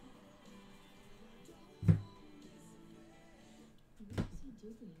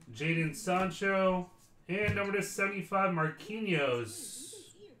 Jadon Sancho. And number to 75, Marquinhos.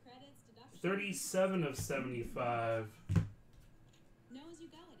 37 of 75. Know as you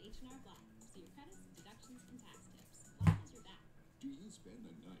go at H&R Block. See your credits, deductions, and tax tips. Block has your back. Do you spend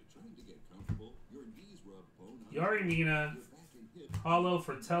the night trying to get comfortable, your knees rub bone on Yarimina, your back and hip. hollow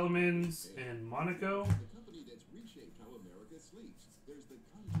for Telemans and Monaco. The company that's reshaped how America sleeps. There's the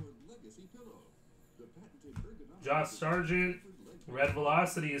Contour Legacy Pillow. The patented ergonomic Josh Sargent, red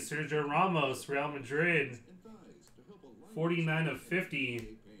velocity, Sergio Ramos, Real Madrid, and thighs to help align 49 of 50.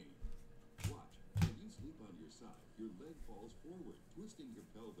 pain. Watch. When you sleep on your side, your leg falls forward, twisting your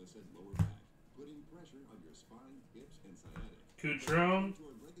pelvis and lower back, putting pressure on your spine, hips, and sciatic. Coutron,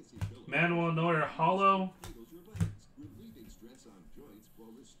 Contour Legacy Pillow Manuel Neuer, hollow. cradles your legs, relieving stress on joints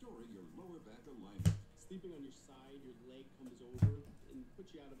while restoring your lower back alignment. Sleeping on your side, your leg comes over and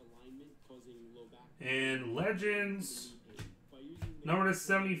puts you out of alignment, causing low back And Legends, pain. By using the number to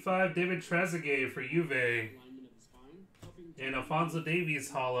 75, David Trezeguet for Juve. alignment of the spine, helping And Alphonso Davies,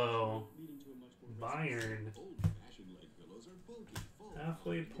 hollow, leading to a much more Bayern. Old-fashioned leg pillows are bulky, full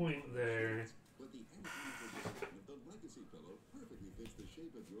Halfway point there. but the anatomical design of the Legacy Pillow perfectly fits the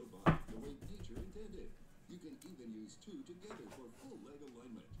shape of your body the way nature intended. You can even use two together for full leg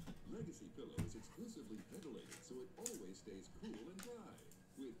alignment. Legacy Pillow is exclusively ventilated, so it always stays cool and dry.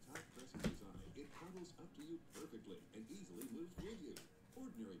 With top pressing design, it cuddles up to you perfectly and easily moves with you.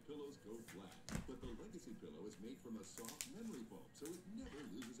 Ordinary pillows go flat, but the Legacy Pillow is made from a soft memory foam, so it never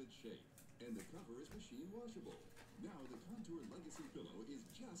loses its shape. And the cover is machine washable. Now the Contour Legacy Pillow is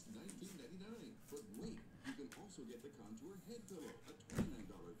just $19.99. But wait, you can also get the Contour Head Pillow, a $29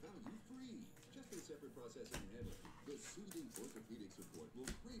 value free. Just a separate processing and handling. The soothing orthopedic support will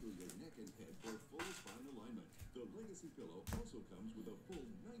cradle your neck and head for full spine alignment. The Legacy Pillow also comes with a full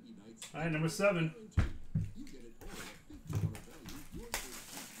 90-night All right, number 7. guarantee. You get it all at a $50 value. Yours for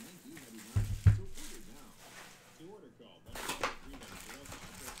just $19.99. So order now. to order call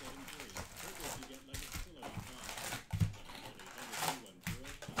 1-800-310-0473 or if you get legacypillow.com.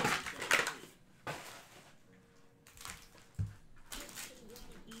 1-800-310-0473.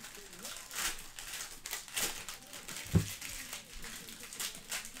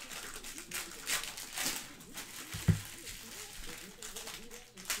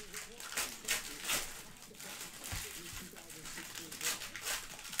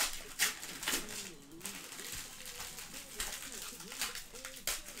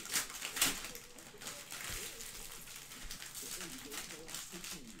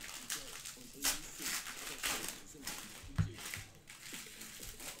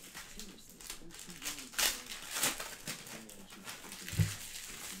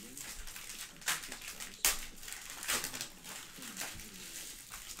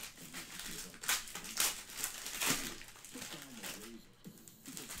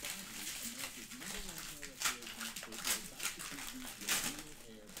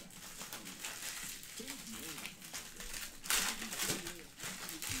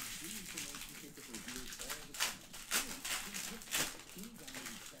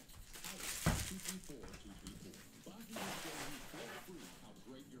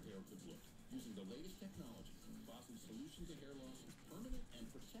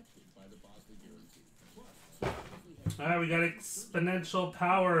 All right, we got exponential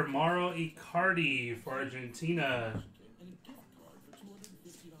power, Mauro Icardi for Argentina.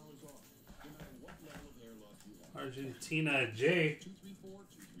 Argentina, J.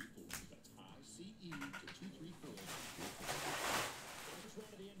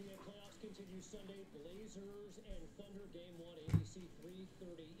 Sunday, Blazers and Thunder Game 1, ABC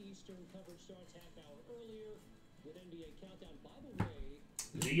 3:30 Eastern. Coverage starts half hour earlier with NBA Countdown. By the way,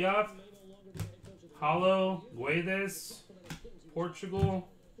 Diop, Hollow, Guedes, Portugal.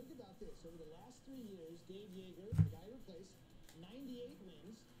 think about this. Over the last 3 years, Dave Yeager, the guy who replaced, 98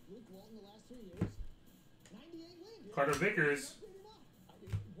 wins. Luke Walton, the last 3 years, 98 wins. Carter Vickers,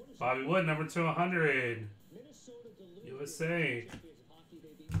 Bobby Wood, number 200, Minnesota delivers USA. champions of hockey.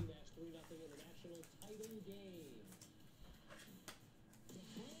 They beat UMass 3-0 in a national title game. The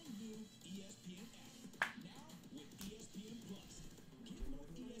brand new ESPN app. Now with ESPN Plus. Get more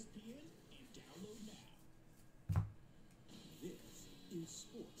ESPN and download now. This is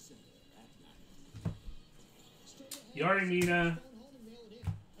Sports Center at night. Yarimina,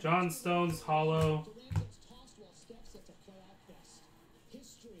 John Stones, Hollow, Durant gets tossed while Steph sets a playoff fest.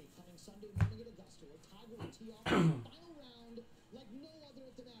 History coming Sunday morning at Augusta, where Tiger will tee off the final round like no other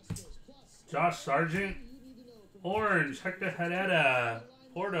at the Masters. Plus, Josh Sargent, Orange, Hector Herrera,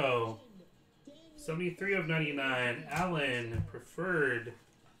 Porto, 73 of 99, Allen, preferred.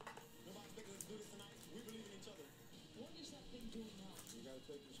 what is that thing doing now? You gotta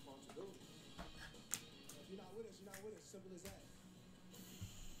take responsibility. If you're not with us, you're not with us. Simple as that.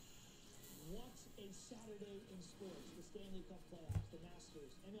 What a Saturday in sports. The Stanley Cup playoffs, the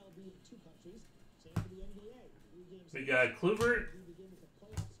Masters, MLB in 2 countries, We got Kluivert.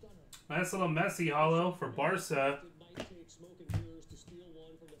 Nice little Messi holo for Barca. Might take smoke and mirrors to steal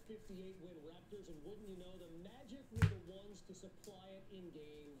one from the 58-win Raptors, and wouldn't you know, the Magic were the ones to supply it in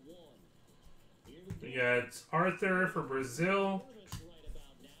Game 1. Here We got Arthur for Brazil.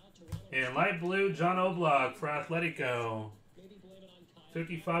 And light blue, John Oblak for Atletico.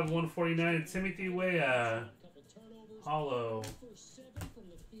 55-149, Timothy Weah. Holo. 0 for 7 from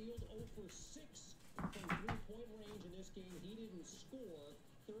the field, 0 for 6 from three-point range in this game. He didn't score.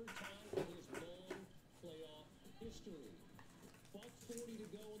 Third time in his long playoff history. $1:40 to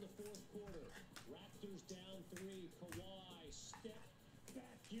go in the fourth quarter. Raptors down 3. Kawhi, step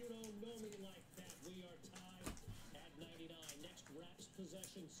back. You don't know me like that. We are tied at 99. Next Raps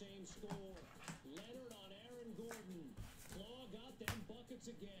possession, same score. Leonard on Aaron Gordon. Claw got them buckets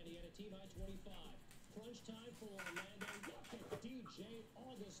again. He had a team-high 25. Crunch time for Orlando. Look at DJ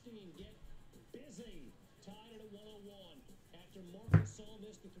Augustine get busy. Tied at a 101. After Marcus Gasol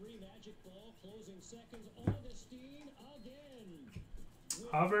missed the 3, Magic ball, closing seconds. Augustine again.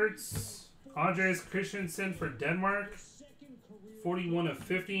 Havertz, Andres Christensen for Denmark.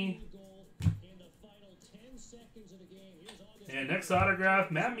 41-50. And next autograph,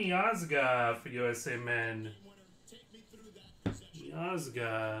 Matt Miazga for USA Men.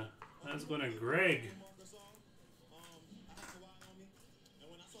 Miazga. That's going to Greg.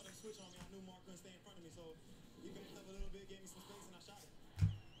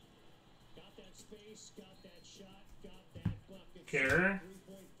 Care.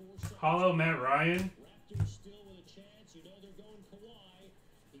 Hollow Matt Ryan. Raptors still with a chance. You know they're going Kawhi.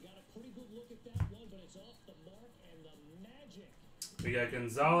 He got a pretty good look at that one, but it's off the mark, and the Magic. We got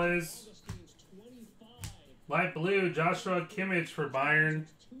Gonzalez. Light blue, Joshua Kimmich for Bayern.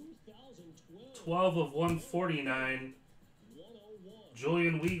 12/149.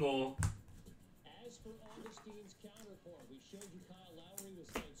 Julian Weigel. As for Augustine's counterpart, we showed you Kyle Lowry was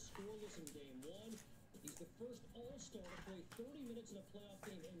held scoreless in Game 1. He's the first All-Star to play 30 minutes in a playoff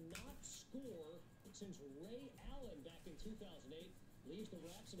game and not score since Ray Allen back in 2008. Leaves the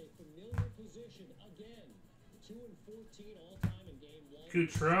Raps in a familiar position again. 2-14 all-time in Game 1.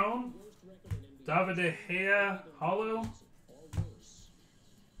 Coutron. David De Gea. Hollow.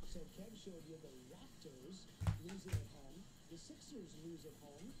 So Kev showed you the Raptors losing at home. The Sixers lose at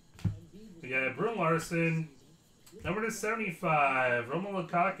home. We got Brun Larson. Number to 75. Romelu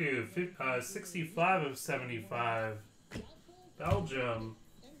Lukaku. 65/75. Belgium.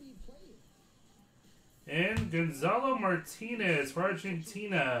 And Gonzalo Martinez for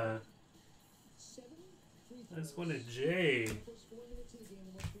Argentina. That's one of J.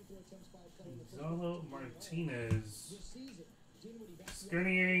 Gonzalo Martinez.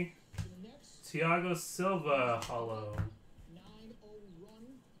 Skrniar. Thiago Silva. Hollow. 9-0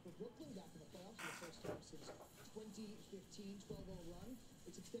 run for Brooklyn back in the playoffs for the first time since 2015. 12-0 run.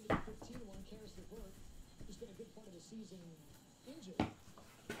 It's extended to 15-1. Karis LeVert, who spent a good part of the season injured.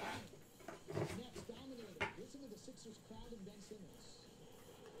 Next, dominated. Listen to the Sixers crowd and Ben Simmons.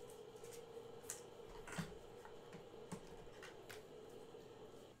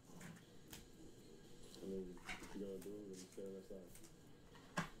 I mean, if you're going to do it, then stay on that side.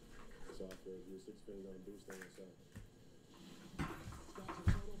 It's off there. If you're a Six fan, you're going to do, stay on that side. Guys are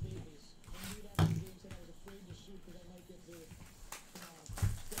total babies. Embiid after the game said I was afraid to shoot because I might get the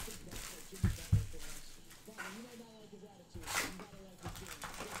second best for Jimmy Butler for once. But you might not like his attitude. You got to like his game.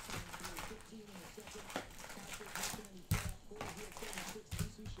 First time through 15 in the second. Patrick making any playoff goals here. 76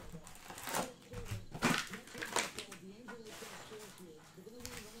 DC showed up. Fourth quarter, Nets in control. D'Angelo's got to score here. They're going to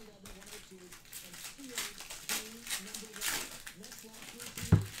win 111, 102, and steal game number 1. Nets last year team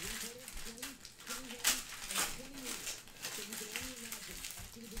was win total 20, 21, and 28. So you can only imagine after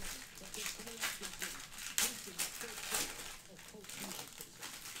the game that there's somebody else that's been hosting the first quarter of postseason success.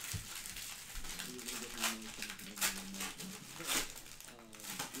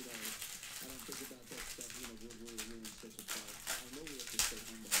 You know, I don't think about that stuff. You know, we're in such a part. I know we have to stay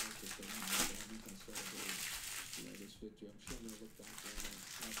humble. I have to stay humble, but I think I celebrate, you know, this victory. I'm sure I'm going to look back on it.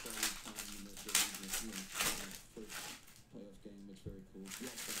 I'll probably time in the region, you know, first playoff game. It's very cool.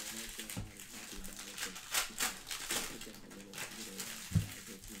 Yes, I'm emotional about it, happy about it, but just pick up a little magic,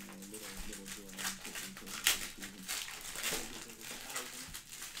 you know, a little joy and put into the season.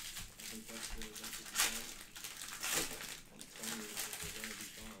 I think that's the plan. I'm telling you, we're going to be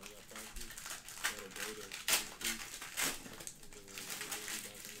fine. We got practice. We got a day to repeat. And we'll be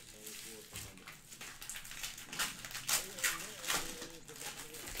back on the same floor for Monday.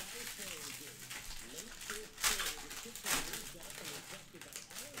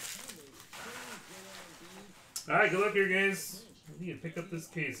 Alright, good luck here, guys. I need to pick up this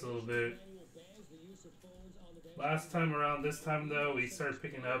case a little bit. Last time around, this time though, we started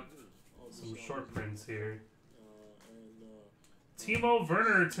picking up some short prints here. Timo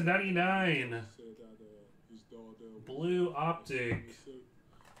Werner to 99. Blue Optic.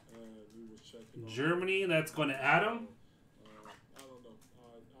 Germany, that's going to Adam. I don't know.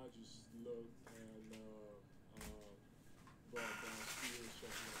 I just looked and but she is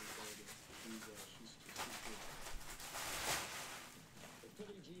checking everybody. She's good. The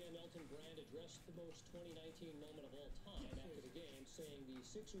Philly GM Elton Brand addressed the most 2019 moment of all time after the game, saying the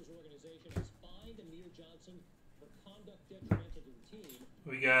Sixers organization has fined Amir Johnson for conduct detrimental to the team.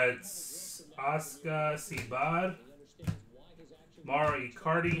 We got Oscar Sibad, Mara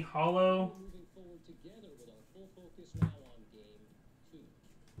Icardi, Hollow,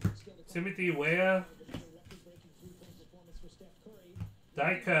 Timothy Weah,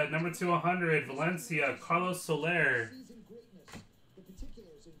 die cut number 200, Valencia, Carlos Soler.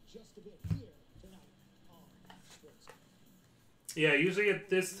 Yeah, usually at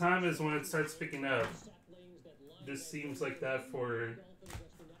this time is when it starts picking up. This seems like that for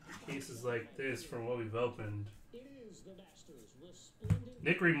cases like this from what we've opened.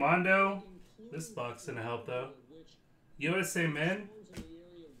 Nick Rimondo. This box didn't help though. USA Men.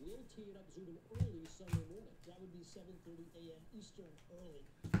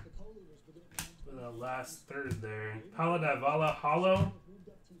 For the last third there. Paulo Dybala Hollow.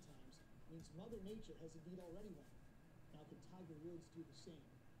 Mother Nature has indeed already won. Now can Tiger Woods do the same?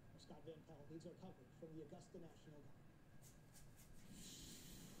 Scott Van Pelt leads our coverage from the Augusta National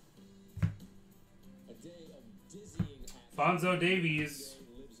Guard. A day of dizzying action. Fonzo Davies.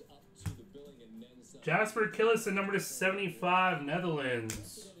 Jasper Killison, number 75,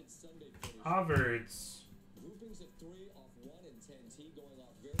 Netherlands. Havertz. Groupings of 3 off 1 and 10T going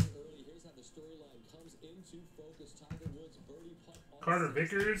off very early. Here's how the storyline comes into focus. Tiger Woods birdie putt on Carter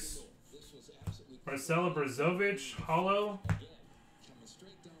Vickers. Marcelo Brozovic, Hollow.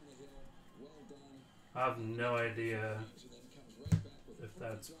 I have no idea if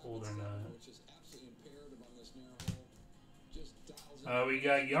that's pulled or not. We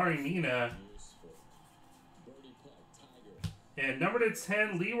got Yari Mina. And number to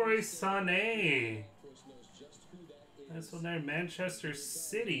 10, Leroy Sané. That's one there, Manchester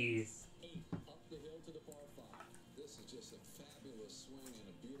City. This is just a fabulous swing and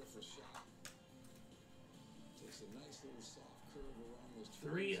a beautiful shot. Takes a nice little soft curve around those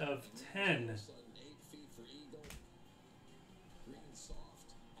 3 of 10. 8 feet for Eagle. Green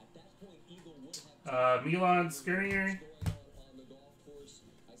soft. At that point, Eagle would have Milan Skriniar. on the golf course.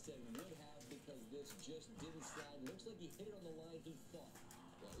 I said would have because this just didn't slide. Looks like he hit it on the line he thought.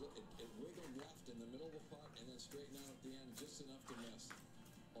 Well, look, it wiggled left in the middle of the putt and then straightened out at the end just enough to miss.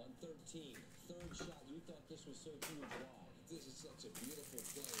 On 13, third shot, you thought this was so huge. Wow. This is such a beautiful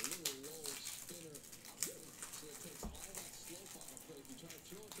play. A little low spinner. So it takes all that slope out of play. If you try to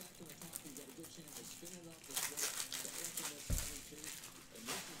throw it back in the top, you've got a good chance of spinning off the slope. That left in this 7 feet. And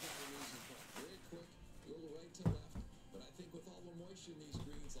this is not an easy putt. Very quick, a little right to left. But I think with all the moisture in these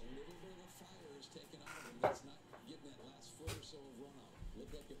greens, a little bit of the fire is taken out of him. That's not getting that last foot or so of run out.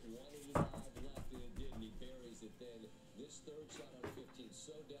 Looked like it wanted to dive left, and it did, and he buries it then. This third shot on 15,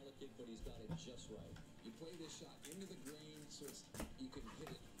 so delicate, but he's got it just right. You play this shot into the green so you can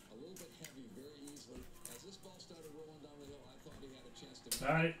hit it a little bit heavy very easily. As this ball started rolling down the hill, I thought he had a chance to make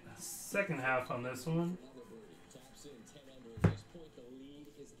Alright, second half on this one. Another birdie. Taps in 10 under. At this point, the lead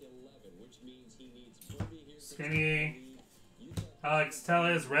is 11, which means he needs birdie here. Skriniar. Alex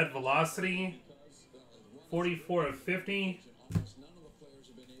Telles, Red Velocity. 44 of 50. almost none of the players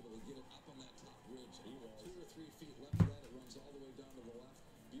have been able to get it up on that top ridge. 2 or 3 feet left of that, it runs all the way down to the left.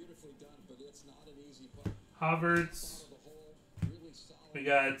 Beautifully done, but it's not an easy putt. Havertz. We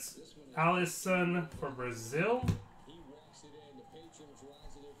got Alisson for Brazil. He walks it in. The patrons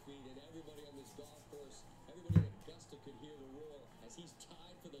rise to their feet, and everybody on this golf course, everybody at Augusta could hear the roar as he's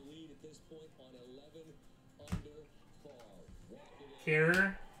tied for the lead at this point on 11 under par.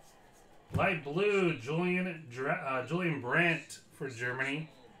 Here, light blue, Julian Brandt for Germany.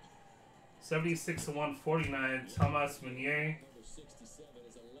 76 to 149, Thomas Meunier. Number 67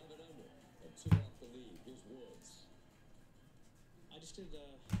 is 11 under and 2 off the lead. Here's Woods. I just did everything.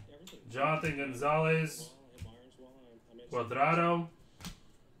 Jonathan Gonzalez, Cuadrado. As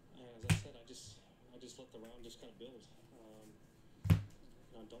I said, I just let the round just kind of build. I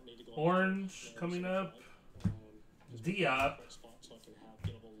don't need to go Orange coming up. Diop.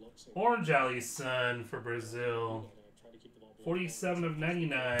 Orange Alisson for Brazil. 47 of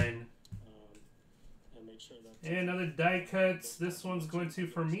 99. And another die cut. This one's going to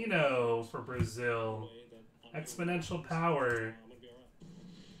Firmino for Brazil. Exponential power.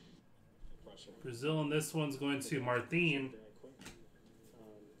 pressure. Brazil, and this one's going to Martin.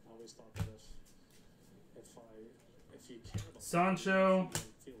 I always thought that if you care about Sancho,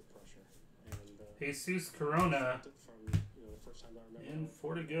 field pressure, and Jesus Corona, from the first time I remember, and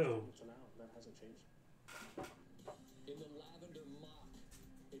 4 to go. to now, that hasn't changed. In the lavender mock,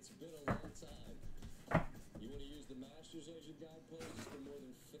 it's been a long time. You want to use the Masters as your guidepost? It's been more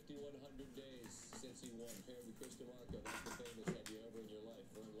than 5,100 days since he won. Paired with Chris DeMarco, that's the famous "Have you ever in your life?"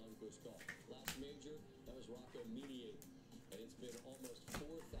 Vern Lundquist call. Last major, that was Rocco Mediate. And it's been almost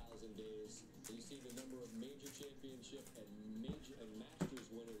 4,000 days. And you see the number of major championship and Masters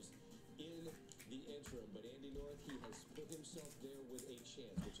winners in the interim. But Andy North, he has put himself there with a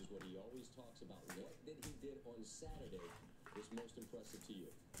chance, which is what he always talks about. What that he did on Saturday was most impressive to you?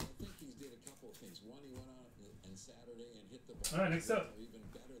 I think he did a couple of things. One, he went out on Saturday and hit the ball. All right, next up. Even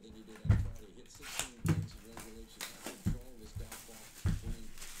better than he did on Friday. Hit 16 points in regulation. Had control of his golf ball. When he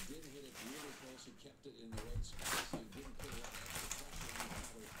did hit it really close, he kept it in the right spot. So he didn't put a lot of extra pressure on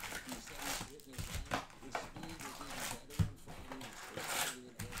the putter. He said he was hitting his line. His speed was even better on Friday. It was better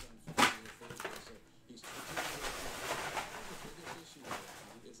than it was on Friday or Thursday. So he's continuing to the biggest issue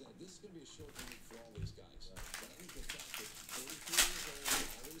is that this is going to be a short week for all these guys. But I think the fact that 43 years old,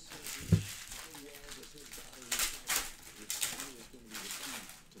 always surgery, how well does his body recover? Which to me is going to be the key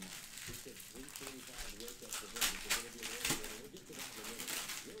tonight. He said 3:45 wake up for him because it'll be an early one. We'll get to that in a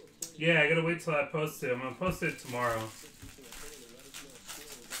minute. Yeah, I gotta wait till I post it. I'm gonna post it tomorrow.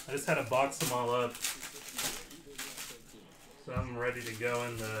 I just had to box them all up. So I'm ready to go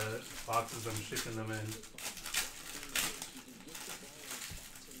in the boxes I'm shipping them in.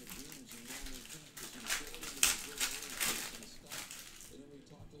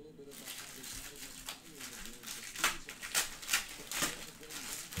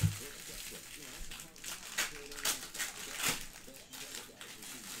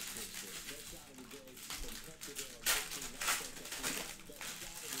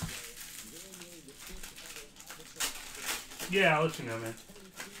 Yeah, I'll let you know, man.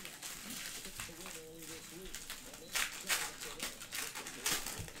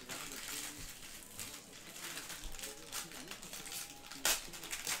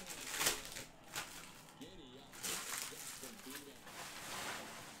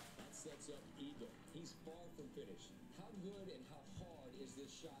 He's far from finished. How good and how hard is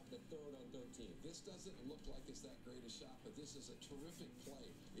this shot, the third on 13? This doesn't look like it's that great a shot, but this is a terrific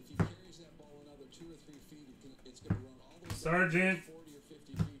play. If he carries that ball another 2 or 3 feet, it's going to run all the way Sergeant. 40 or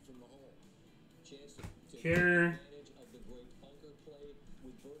 50 feet from the hole. Chance to Care. advantage of the great bunker play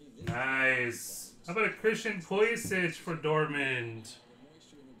with birdie this Nice. How about a Christian Pulisic for Dortmund? The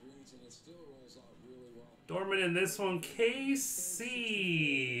moisture in the greens, and it still rolls out really well. Dortmund in this one, KC.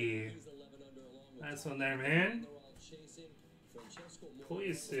 He's 11 under along with Nice one there, man. they're all chasing. Francesco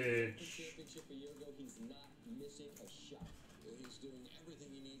Pulisic. championship a year ago, he's not missing a shot. He's doing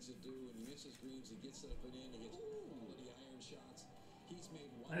everything he needs to do, and he misses greens. He gets it up and in. He hits quality iron shots. He's made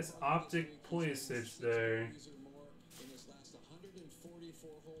one Nice bogey optic this week. He's made Pulisic 6 there. bogeys or more in his last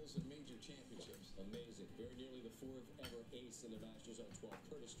 144 holes in major championships. Amazing. Very nearly the 4th ever ace in the Masters on 12.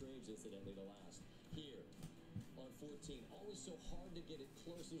 Curtis Strange, incidentally, the last. Here on 14. Always so hard to get it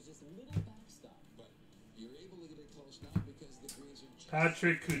close. There's this little backstop. But you're able to get it close now because the greens are just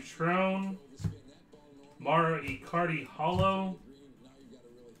Patrick Cutrone. to spin that ball normal. Mauro Icardi Hollow. The green, now you've got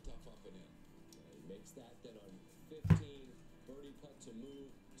a really tough up and in. He makes that then on 15. Birdie putt to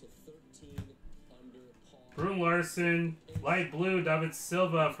move to 13 under par. Brun Larson. Light blue, David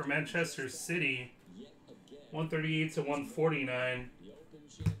Silva for Manchester City. Yet again. 138 to 149. The Open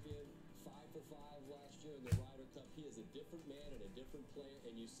champion, 5 for 5 last year in the Ryder Cup. He is a different man and a different player,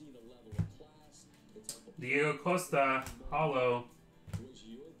 and you see the level of class, the type of Diego Costa Hollow. was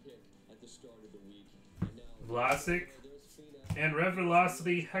your pick at the start of the week. And now Vlasic. there's Fina. And Red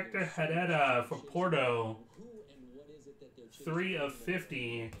Velocity Hector Herrera for Porto. Who and what is it that they're 3 of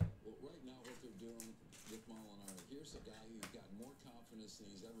 50. Well, right now what they're doing with Molinari, here's a guy who's got more confidence than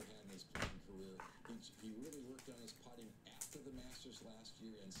he's ever had in his putting career. He really worked on his putting after the Masters last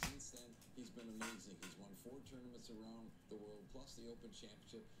year, and since then, he's been amazing. He's won 4 tournaments around the world, plus the Open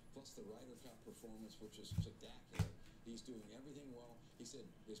Championship, plus the Ryder Cup performance, which was spectacular. He's doing everything well. He said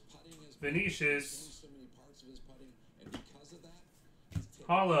his putting has Vinicius. changed so many parts of his putting, and because of that, he's taken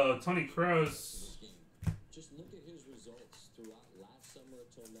Hollow, Tony this Kroos. game. Just look at his results throughout last summer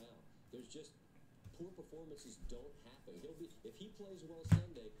until now. There's just poor performances don't happen. If he plays well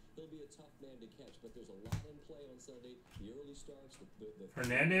Sunday, he'll be a tough man to catch. But there's a lot in play on Sunday. The early starts, the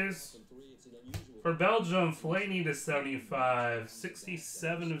Hernandez. and 3, it's an unusual. For Belgium, Fellaini to 75.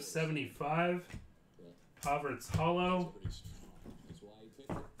 67 of 75. Havertz Hollow. Pretty strong. That's why he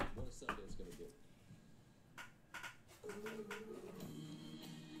picked it. What a Sunday it's going to be.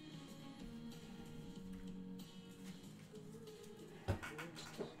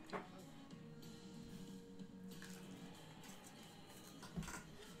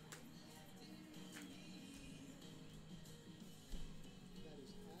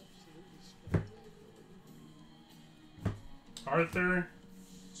 Arthur.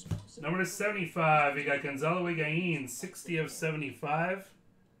 Number 75, we got Gonzalo Higuaín, 60 of 75.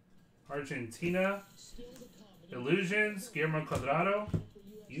 Argentina. Illusions, Guillermo Cuadrado.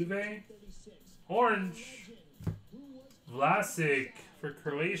 Juve. Orange. Vlasic for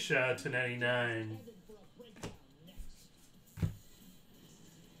Croatia, /99.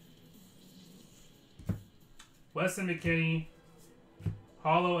 Weston McKennie.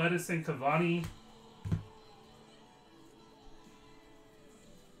 Hollow Edison Cavani.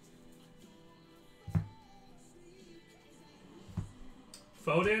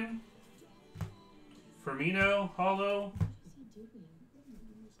 Foden. Firmino. Hollow.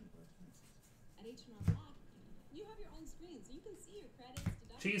 At H&R Block, you have your own screen, so you can see your credits,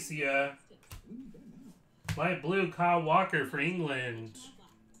 deductions. Cheesia. Light blue Kyle Walker for England.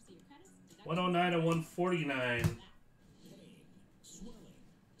 109 to 149. Pain, swelling,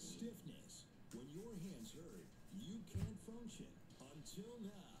 stiffness. When your hands hurt, you can't function. Until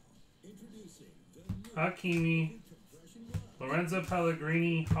now, introducing the new Hakimi. compression glove Lorenzo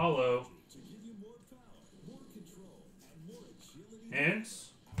Pellegrini. Hollow. to give you more power, more control, and more agility. And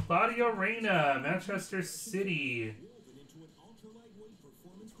Claudio Reyna, Manchester City. Woven into an ultra-lightweight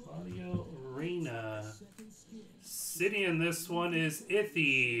performance glove. Claudio Reyna. Second skin, City in this one is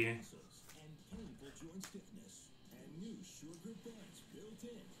Ithy. muscles, and painful joint stiffness. And new Sure Grip bands built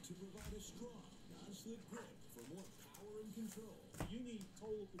in to provide a strong, non-slip grip for more power and control. You need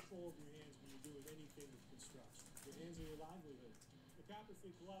total control of your hands when you're doing anything with construction. Your hands are your livelihood. The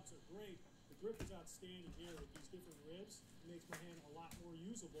Copperfit gloves are great. The grip is outstanding here with these different ribs. It makes my hand a lot more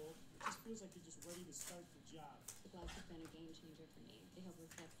usable. It just feels like you're just ready to start the job. The gloves have been a game changer for me. They help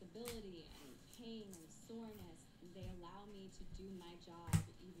with flexibility and pain and soreness. They allow me to do my job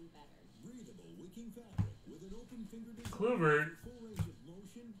even better. Breathable wicking fabric with an open finger design. Kluivert. Full range of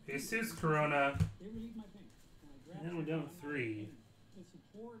motion. Jesus Corona. They relieve my pain. When I grab And we're down to 3. the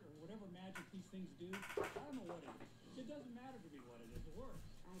support or whatever magic these things do, I don't know what it is. It doesn't matter to me what it is. It works.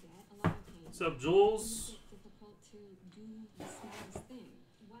 I get a lot of pain. What's up, It Jules? makes it difficult to do the smallest thing.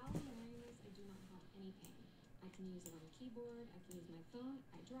 While I'm wearing this, I do not have any pain. I can use it on a keyboard. I can use my phone.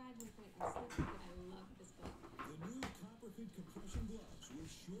 I drive with it. I sleep with it. I love this glove. The new Copperfit compression gloves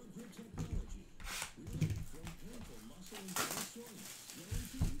with Sure Grip technology. Relief from painful muscle and joint soreness.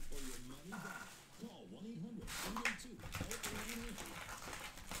 Guaranteed for your money back. Call 1-800-882-0898.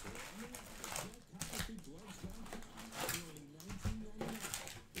 Or on the web at getcopperfitgloves.com for only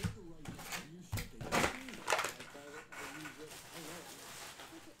 $19.99. Order right now and your shipping is free.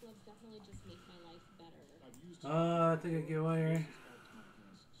 Copperfit gloves definitely just make my life better. I've used I think I get one here.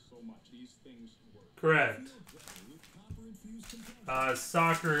 so much. These things work. Correct. Feel better with copper-infused compression.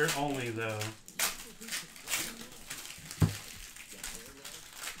 Soccer only, though.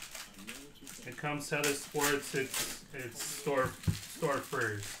 It comes to other sports, it's store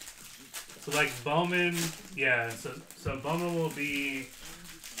first. So like Bowman, yeah. So Bowman will be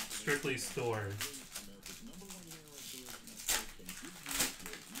strictly store.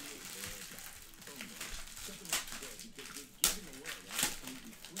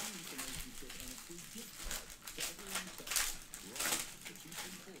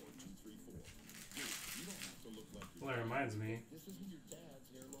 Well, that reminds me.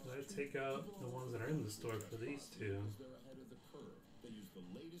 Did I take out the ones that are in the store for these two? They're ahead of the curve. They use the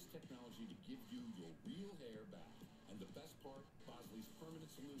latest technology to give you your real hair back. And the best part, Bosley's permanent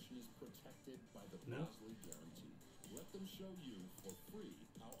solution is protected by the No. Bosley Guarantee. Let them show you for free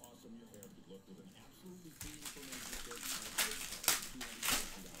how awesome your hair could look with an absolutely free information kit and a gift card of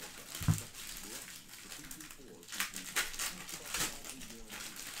 $250 back. Brush the 234-234. Talk about the Bosley Guarantee.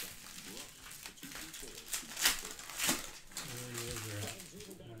 Brush the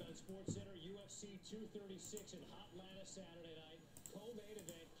 234-234. Back on SportsCenter, UFC 236 in Hotlanta Saturday night. Co-main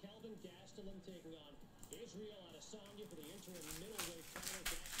event, Kelvin Gastelum taking on Israel Adesanya for the interim middleweight title.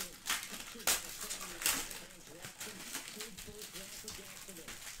 Gastelum captures Adesanya with the hand, drops him. Big first round for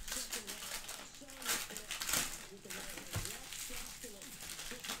Gastelum. Second round, Adesanya connects with the right hand, drops Gastelum.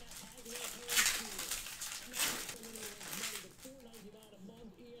 Taking that high-low hand steal. And that's the winner of money to $4.99 a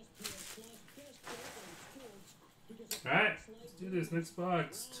month. ESPN Plus, best program in sports. All right, let's do this. Next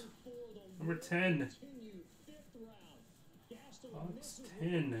box. Number 10. Box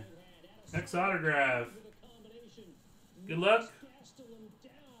 10. Next autograph. Good luck.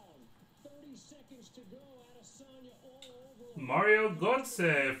 Mario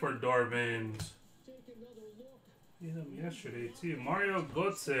Götze for Dortmund. Beat him yesterday too. Mario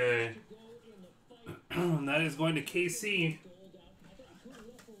Götze. That is going to KC.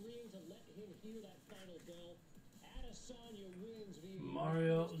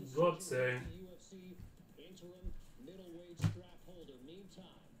 Mario Götze. UFC interim middleweight strap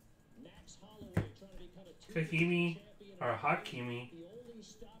Kahimi, or Hakimi,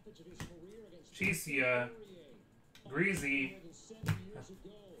 Chisia, Greasy,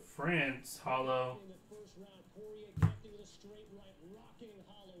 France, Hollow,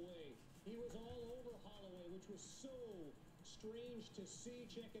 He was all over Holloway, which was so strange to see.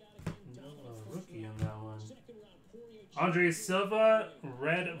 Check it out again. no rookie on that one. Andre Silva,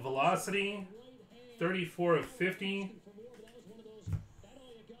 red velocity, 34 of 50.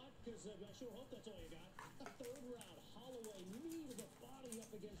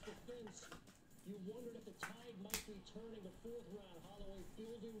 You wondered if the tide might be turning. The fourth round, Holloway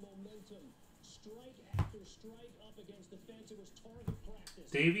building momentum. Strike after strike up against the fence. It was target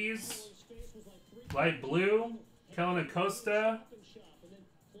practice. Davies, light blue, Kellen Acosta,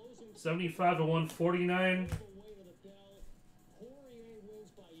 75 to 149.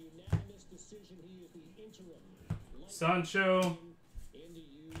 Sancho,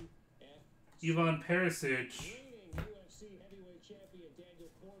 Ivan Perisic.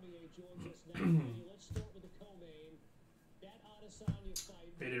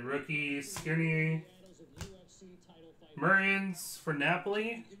 Faded rookie, Skinny. Murrians for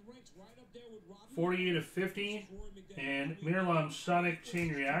Napoli, 48 of 50. And Miralem Shanik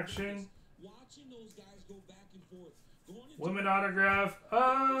chain reaction. Women autograph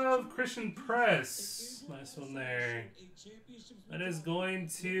of Christian Press. Nice one there. That is going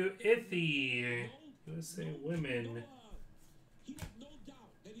to Ithy. USA Women.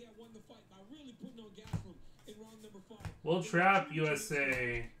 Will Trap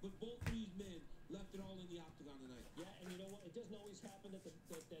USA.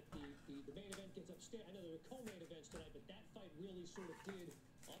 The main event gets upstage. I know there were co-main events tonight, but that fight really sort of did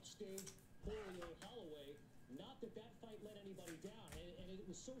upstage Poirier Holloway. Not that that fight let anybody down, and it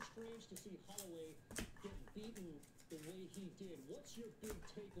was so strange to see Holloway get beaten the way he did. What's your big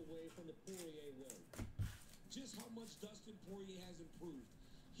takeaway from the Poirier win? Just how much Dustin Poirier has improved.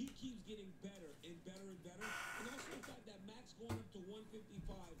 He keeps getting better and better and better. And also the fact that Max going up to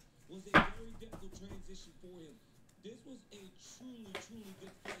 155 was a very difficult transition for him. This was a truly, truly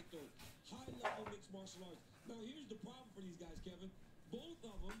good fight, though. High-level mixed martial arts. Now, here's the problem for these guys, Kevin. Both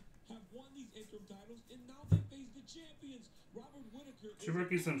of them have won these interim titles, and now they face the champions. Robert Whittaker. Two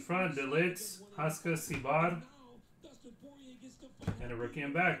rookies in front, Delitz, Haska Sibad, and a rookie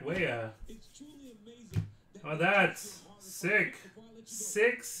in back, Weah. It's truly amazing. Oh, that's sick.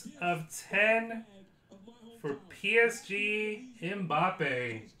 6 of 10 for PSG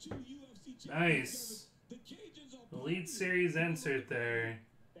Mbappe. Nice. Elite Series insert there.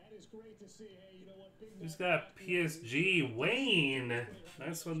 Who's got PSG? Wayne.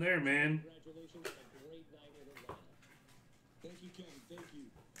 Nice one there, man. Thank you, Kevin. Thank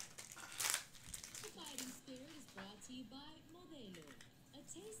you. The Fighting Spirit is brought to you by Modelo. A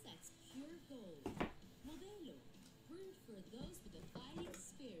taste that's pure gold. Modelo, brewed for those with a fighting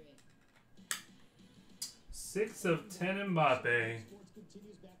spirit. 6 of 10 Mbappe.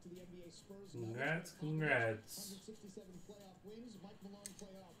 Congrats, congrats. 167 playoff wins. Mike Malone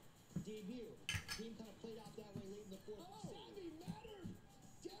playoff debut. Game kind of played out that way late in the fourth. Savvy mattered.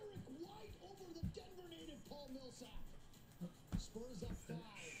 Derek White over the Denver native Paul Millsap. Spurs up 5.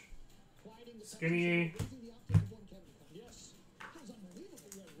 Quieting the Skinny. Yes. That was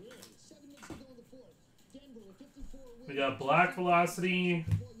unbelievable, really. 7 minutes to go in the fourth. Denver with 54 wins. We got Black Velocity.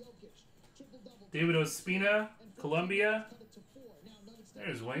 David Ospina, Columbia.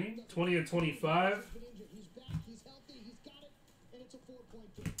 There's Wayne. 20 of 25.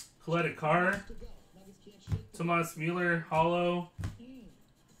 Coletta Carr. Tomas Mueller, Hollow.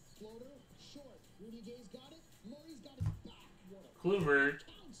 Kluivert.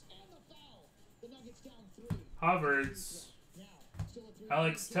 Havertz.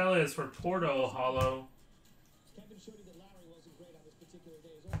 Alex Telles for Porto, Hollow. Kevin showed you that Lowry wasn't great on this particular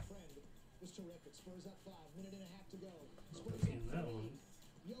day. His old friend was terrific. Spurs up 5. Minute and a half to go. Spurs up 3.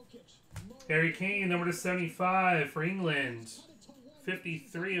 Harry Kane, number to 75 for England.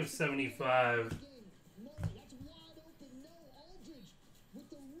 53 of 75. That's wide open. No, Aldridge with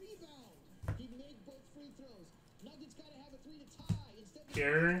the rebound. He made both free throws. Nuggets got to have a 3 to tie. Instead,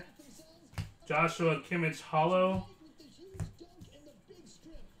 Here, Joshua Kimmich, Hollow. with the huge dunk and the big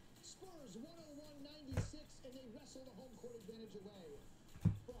strip. Spurs 101-96, and they wrestle the home court advantage away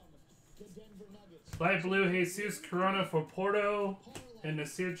from the Denver Nuggets. Light blue, Jesus Corona for Porto. And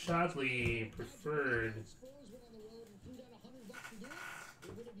Nasir Chadley, preferred. Spurs went on the road and threw down $100 to do it.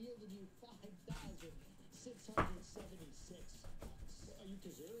 It would have yielded you 5,676 bucks. Are you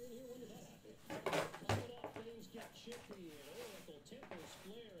Kazarian here? When did that happen? Coming up, things get chippy. And Oracle, Tempest,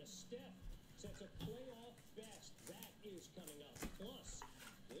 Flair, a step sets a playoff best. That is coming up. Plus,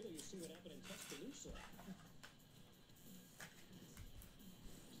 wait till you see what happened in Tuscaloosa.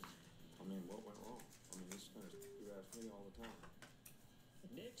 I mean, what went wrong? I mean, this kind of you ask me all the time.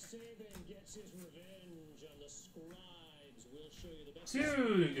 Nick Saban gets his revenge on the scribes. We'll show you the best. 2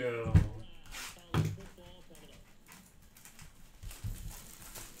 to go. College football coming up.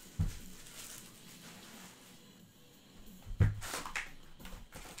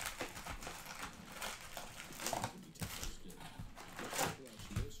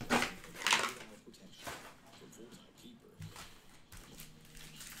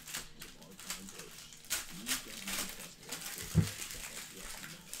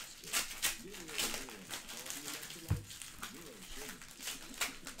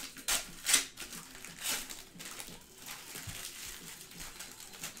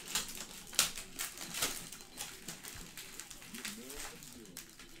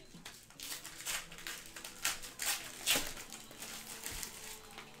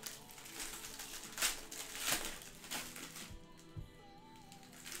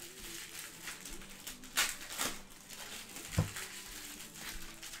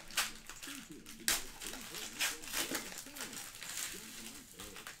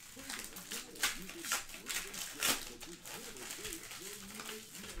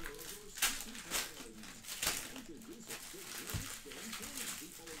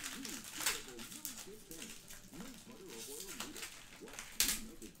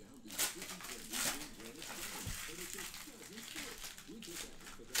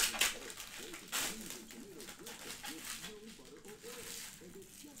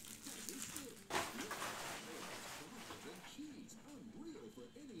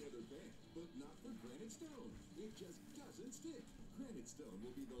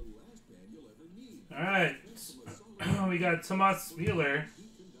 Alright. We got Tomas Wheeler.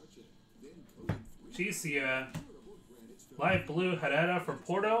 Gicia. Light blue Herrera for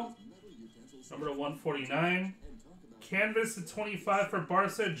Porto. Number to 149. Canvas to 25 for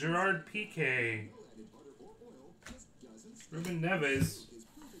Barca, Gerard Piqué. Ruben Neves.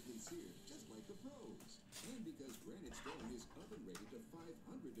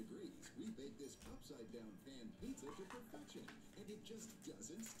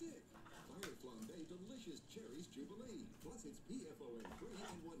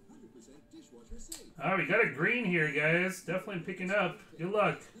 Oh, we got a green here, guys. Definitely picking up. Good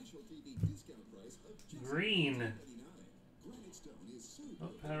luck. Green. Oh,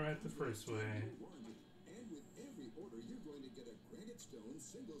 power right the first way. And with every order, you're going to get a Granite Stone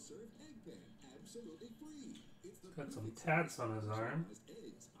single-serve egg pan, absolutely free. Got some tats on his arm.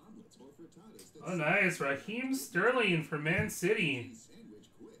 Oh, nice. Raheem Sterling for Man City.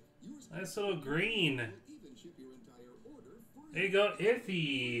 Nice little green. There you go,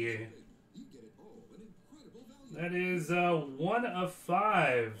 Iffy. That is 1 of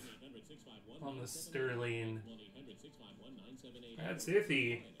 5 on the Sterling. That's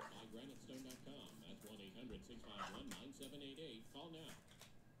iffy.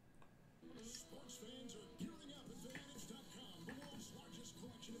 Sports fans are gearing up at Vantage.com, the world's largest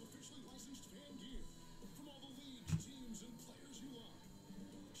collection of officially licensed fan gear. From all the leagues, teams, and players you love.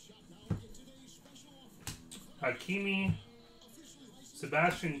 Shop now and get today's special offer. Hakimi.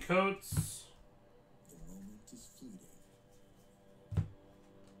 Sebastian Coates.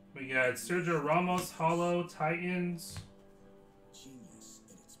 We got Sergio Ramos, Hollow, Titans.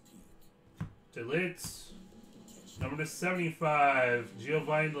 Delitz. Number to 75,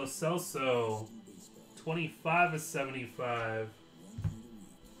 Giovanni Lo Celso. 25 of 75.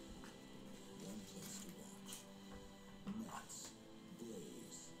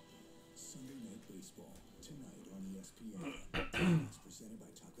 Sunday Night Baseball tonight on ESPN. Presented by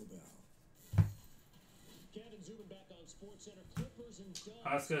Taco Bell. Kevin zooming back on SportsCenter. Clippers and Dubs.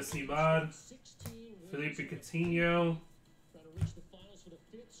 Oscar Cibad. Felipe Coutinho. Trying to reach the finals for the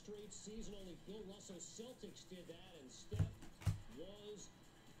 5th straight season. Only Bill Russell's Celtics did that, and Steph was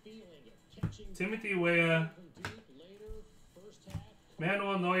feeling it. Catching Timothy Weah. from deep later, first half.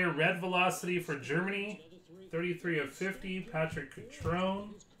 Manuel Neuer, red velocity for Germany. 33 of 50. Patrick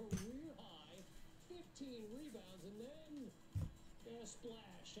Catrone. His career high, 15 rebounds, and then a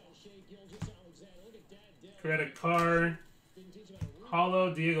splash on Shai Gilgeous-Alexander. Look at that. Credit card.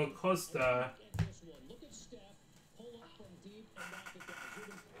 Hollow, Diego Costa. This one. Look at Steph pull up from deep and knock it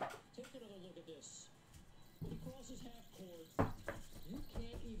down. Take another look at this. When he crosses half court, you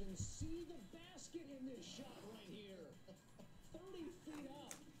can't even see the basket in this shot right here. 30 feet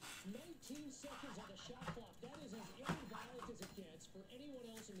up, 19 seconds on the shot clock. That is as invalid as it gets for anyone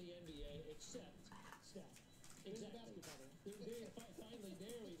else in the NBA except Steph. Exactly. Finally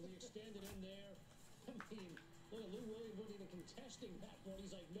there, he extended in there. I mean, look at Lou Williams wasn't even contesting that one.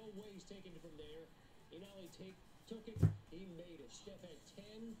 He's like, no way he's taking it from there. He not only took it, he made it. Steph had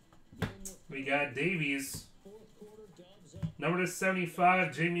 10 in the We got Davies. fourth quarter. Dubs up. Number to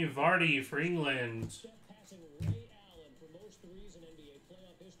 75, Jamie Vardy for England. Steph passing Ray Allen for most threes in NBA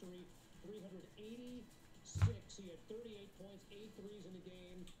playoff history. 386. He had 38 points, 8 threes in the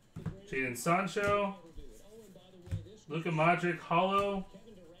game. Jadon Sancho. Never do it. Oh, and by the way, this Luka Modric, Hollow.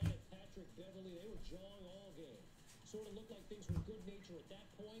 Kevin Durant and Patrick Beverly, they were jawing all game. Sort of looked like things were good nature at that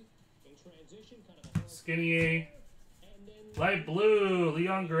point. In transition, kind of a hard Skinny. and then Light blue,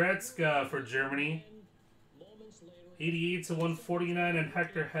 Leon Goretzka for Germany. moments later, 88 to 149 and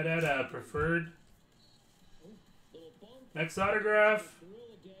Hector Herrera preferred. little bump, Next autograph, drill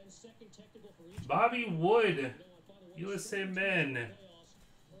again, second technical for each. Bobby Wood, You know, and by the way, USA Men. playoffs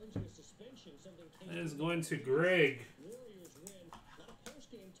earns you a suspension, something That came is going to Greg. Warriors win. A lot of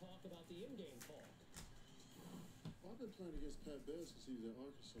post-game talk about the in-game talk. Well, I've been playing against Pat Bev since he was at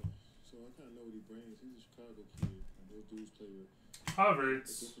Arkansas, so I kind of know what he brings. He's a Chicago kid, and those dudes play with a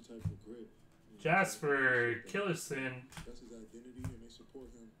Havertz, different type of grit. You know, Jasper, Killerson. That's his identity, and they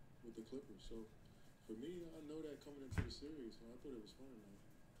support him with the Clippers. So, for me, I know that coming into the series, so I thought it was fun tonight.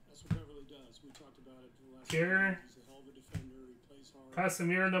 That's what Beverly does. We talked about it the last Here. time. He's a hell of a defender. He plays hard.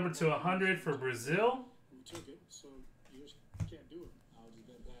 Casemiro, number to 100 for Brazil. We took it, so you just can't do it. I was just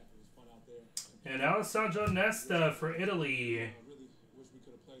been back. It was fun out there. And Alessandro Nesta for Italy. I really wish we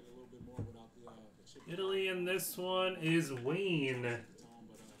could have played a little bit more without the chip Italy in this one is Wayne. time,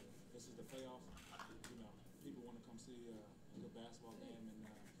 but this is the playoffs. You know, people want to come see a good basketball game and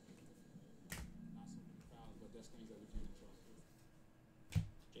not so many crowds, but that's things that we can't control.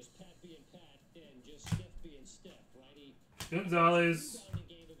 Just Pat being Pat and just Steph being Steph, right? He Gonzalez, rebounding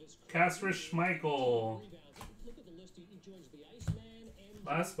game of his Kasper Schmeichel. rebounds. Look at the list. He joins the Iceman and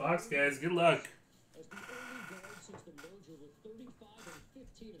Last box, guys. Good luck. as the only guard since the merger with 35 and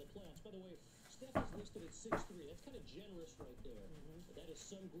 15 in the playoffs. By the way, Steph is listed at 6'3". That's kind of generous right there. But that is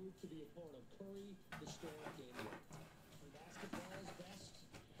some group to be a part of. Curry, historic game winner. Basketball's best,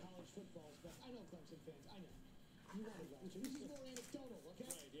 college football's best. I know Clemson fans. I know. You want to go. This is more anecdotal,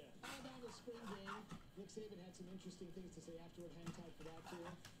 okay? Right, yeah. Alabama's spring game. Nick Saban had some interesting things to say afterward. Hang tight for that, too.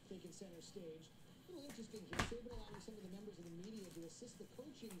 Taking center stage. A little interesting here. Saban allowing some of the members of the media to assist the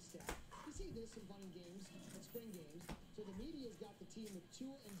coaching staff. You see this in fun games, at spring games. So the media's got the team with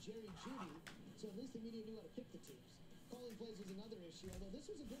Tua and Jerry Jeudy. So at least the media knew how to pick the teams. Calling plays was another issue, although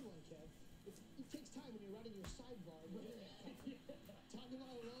this was a good one, Kev. It takes time when you're running your sidebar. Talking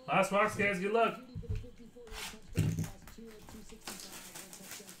about a low. Last box, guys. Good luck. Jeudy for the 54-yard touchdown pass, Tua 265, one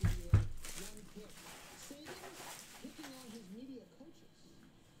touchdown for the year, one pick. Saban picking on his media coaches.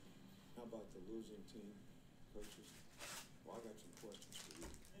 How about the losing team coaches? Well, I got some questions for you.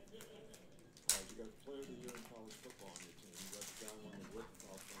 You got the player of the year in college football on your team. You got the guy won the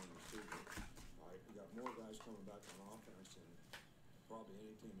Whitlock on the receiver. All right, you got more guys coming back on offense than probably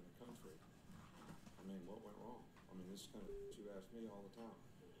any team in the country. I mean, what went wrong? I mean, this is kind of what you ask me all the time.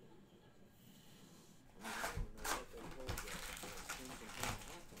 I mean, I don't know what they told the teams in town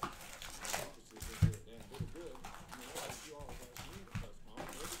halftime. Obviously, they did a damn bit of good. I mean, that's what you always ask me in the press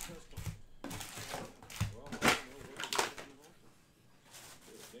conference. Every press conference. Well, I don't know what they did in halftime.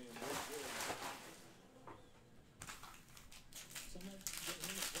 They did a damn bit of good. Some might get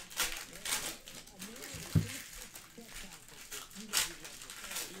him a bunch of that more. A more of the press conferences. You know he loves it.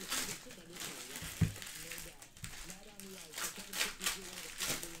 Oh, he was sick on this one, yeah. No doubt. Not on the ice. So Kevin took you through one of the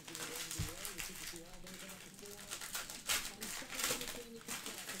four games in the NBA. We took you through all those up to 4. On Saturday, the thing that comes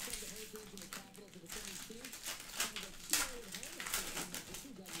out. The Hurricanes in the capital to the defending champs. Kind of a 2-0 at home after the game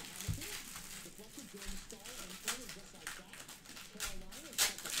position. Dougie Hamilton. Deflected Jordan Stahl and Owner just like that. Carolina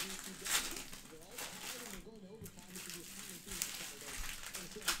expect a 3-2 deficit. They're all tied and they're going to overtime. It could be a 3-2 Saturday. And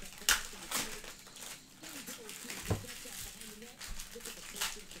so like that playoff in the Phoenix. Down to 0-2. He gets that behind the net. Look at the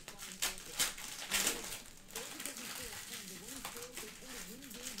Pacers to find Orca. Orca doesn't score a ton. The running scores, they tend to win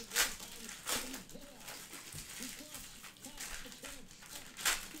games in overtime. And he's payoff. He clutch. Pass the chance.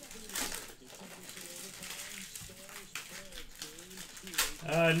 Did somebody say overtime? Stars, spreads,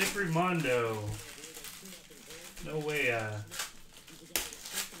 game 2. Nick Rimondo. No way.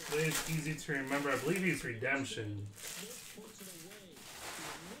 It's easy to remember. I believe he's Redemption. Smith puts it away.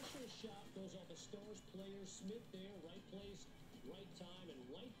 The initial shot goes off a Stars player. Smith there, right place, right time, and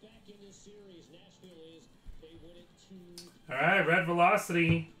right back in this series. Nashville is. They win it 2. All right, Red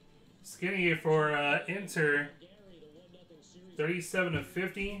Velocity. Skinny for Inter. Gary, the 1-0 series. 37 of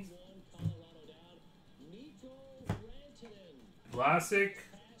 50. Colorado down. Nico Rantanen. Vlasic.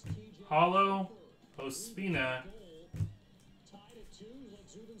 Pass TJ Hollow. Cooper. Ospina. Goal. Tied at 2. like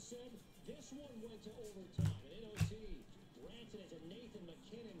Zubin said, this one went to overtime. And in OT, granted as a Nathan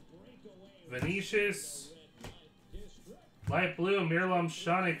McKinnon breakaway. Vinicius. Light blue, Miralem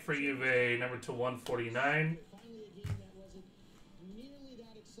Pjanic for Juve, number to 149. Finally, a game that wasn't nearly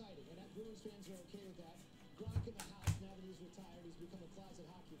that exciting, and Bruins fans are okay with that. Gronk in the house now that he's retired. He's become a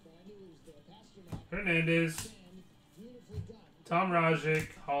closet hockey fan. I knew he was there. Pasternak. Hernandez. Beautifully done. Tom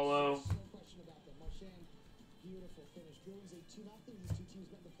Rajic, Hollow. No question about that. Marchand, beautiful finish. Bruins a 2-0. These two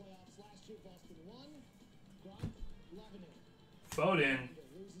teams met in the playoffs last year. Boston won. Gronk, loving it. Foden.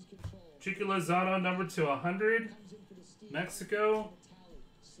 Loses control. Chico Lozano, number to 100. Comes in for the steal. Mexico.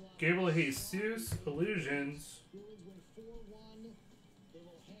 Gabriel Jesus, Illusions. Bruins win 4-1. They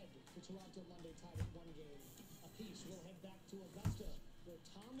will head to Toronto Monday, tied at 1 game apiece. We'll head back to Augusta, where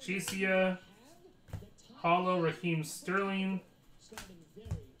Tom Chisia, Hollow, Raheem Sterling. starting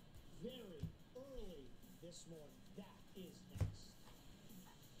very, very early this morning. That is nice.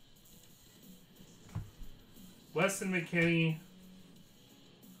 Weston McKinney.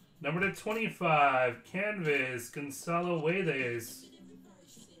 Number to 25, Canvas, Gonçalo Guedes,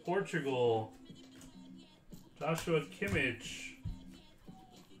 Portugal, Joshua Kimmich.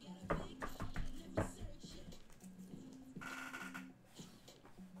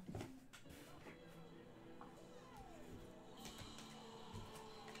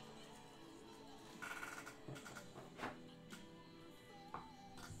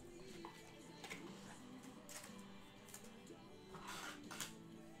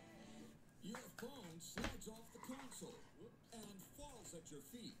 Slides off the console and falls at your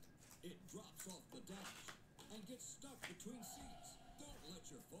feet. It drops off the dash and gets stuck between seats. Don't let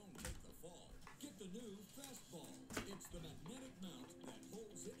your phone take the fall. Get the new Fastball. It's the magnetic mount that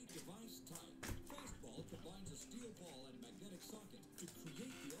holds any device tight. Fastball combines a steel ball and magnetic socket to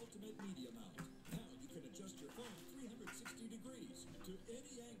create the ultimate media mount. Now you can adjust your phone 360 degrees to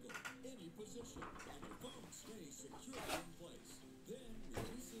any angle, any position, and your phone stays securely in place. Then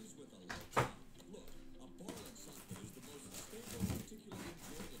releases with a light tap. Look, a ball and socket is the most stable articulated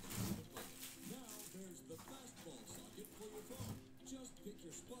joint in the human body. Now there's the Fastball socket for your phone. Just pick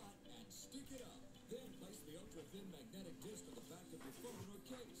your spot and stick it up. Then place the ultra-thin magnetic disc on the back of your phone or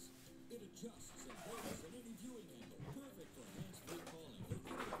case. It adjusts and holds at any viewing angle. Perfect for hands-free calling or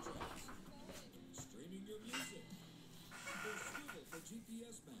video chats. Streaming your music. Or swivel for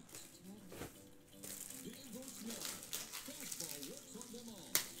GPS maps. Big or small, Fastball works on them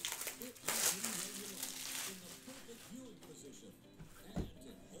all. It has you where you like, in the perfect viewing position, and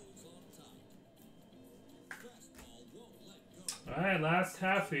it holds on tight. Fastball won't let go. All right, last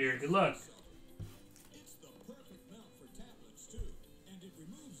half here. Good luck. It's the perfect mount for tablets too, and it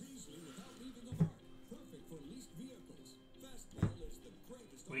removes easily without leaving a mark. Perfect for leased vehicles. Fastball is the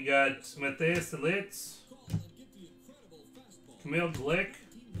greatest. We got Matthias Delitz, Call and get the incredible Fastball. Camille Glick,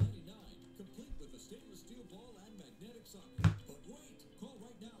 $19.99, complete with a stainless steel ball and magnetic socket. But wait, call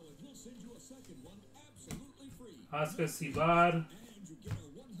right now and we'll send you a second one absolutely free. Oscar Sibad. And you get a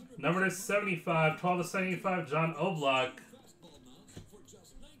 100 Number to 75, 12 to 75, John Oblak. Fastball mounts for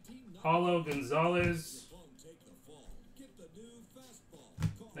just $19.99. Paulo Gonzalez. Phone take the fall. Get the new Fastball.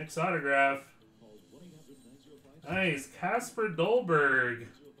 Call Next autograph. Nice, Casper Dolberg.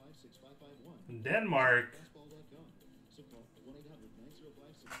 Denmark.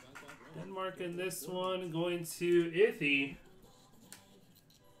 Denmark in this one, going to Ithy.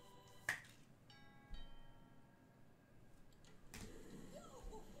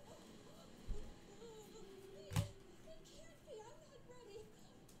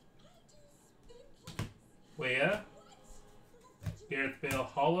 Wea. Gareth Bale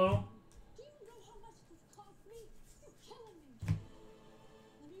Hollow. Do you know how much this cost me? You're killing me.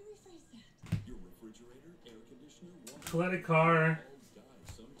 Let me rephrase that. Your refrigerator, air conditioner, water, Kletikar. die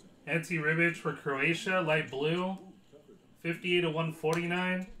sometime. Anti Ribic for Croatia, light blue. 58 to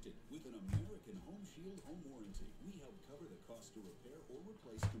 149. With an American Home Shield home warranty, we help cover the cost to repair or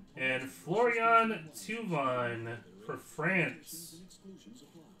replace components. And Florian Thauvin for France. And exclusions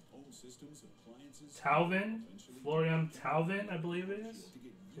apply. Home systems, appliances, Tauvin. Florian Tauvin, I believe it is.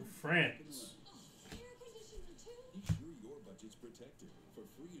 For France. Air conditioner too? Be sure your budget's protected. For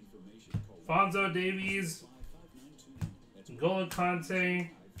free information, call Fonzo Davies. 55921. That's N'Golo Kante.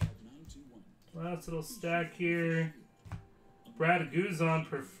 55921. Last little stack here. Brad Guzan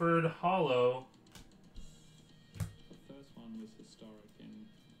preferred hollow. The first one was historic in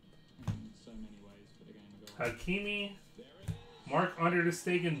so many ways for the game ago. Hakimi. Mark Under the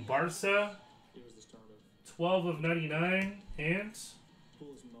Stegen Barca. He was the start of 12 of 99. And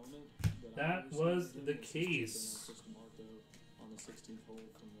coolest moment that was the case. Just Marco on the 16th hole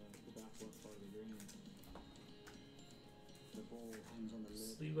from the back left part of the green. The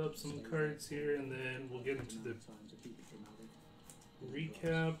Sleeve up some cards here, and then we'll get into the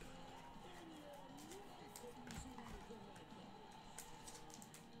recap.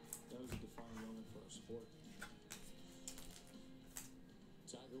 That was a defining moment for our sport.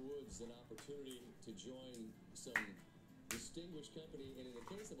 Tiger Woods, an opportunity to join some distinguished company, and in the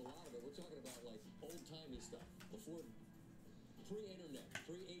case of a lot of it, we're talking about like old-timey stuff, before pre-internet,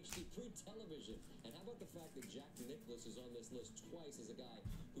 pre-HD, pre-television. And how about the fact that Jack Nicklaus is on this list twice as a guy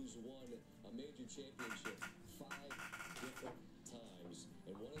who's won a major championship 5 different times.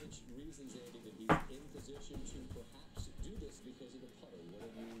 And one of the reasons, Andy, that he's in position to perhaps do this because of the putter. What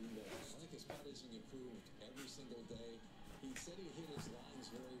have you noticed? I think his putting improved every single day. He said he hit his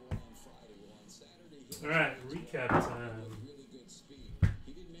lines very well on Friday. Well, on Saturday, he hit all right, recap time. really good speed.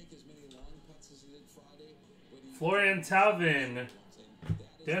 He didn't make as many long putts as he did Friday, but he Florian Thauvin,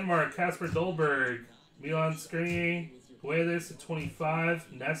 Denmark, Casper Dolberg, Milan Skriniar, Guedes to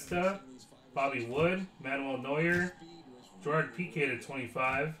 25, Nesta, Bobby Wood, Manuel Neuer, Gerard Piqué to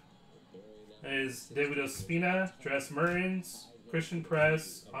 25. That is David Ospina, Dres Mertens, Christian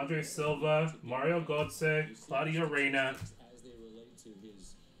Press, Andre Silva, Mario Götze, Claudio Reyna,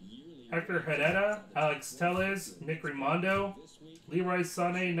 Hector Herrera, Alex Telles, Nick Rimondo, Leroy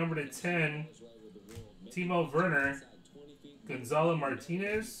Sané, number to 10, Timo Werner, Gonzalo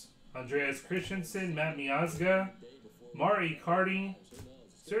Martinez, Andreas Christensen, Matt Miazga, Mari Icardi,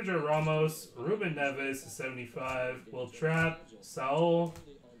 Sergio Ramos, Ruben Neves, 75, Will Trapp, Saul,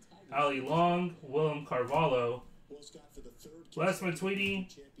 Ali Long, Willem Carvalho, Les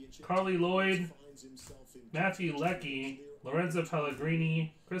Matuidi, Carly Lloyd, Matthew Leckie, Lorenzo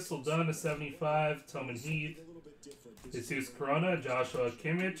Pellegrini, Crystal Dunn to 75, Tillman Heath, Jesus Corona, Joshua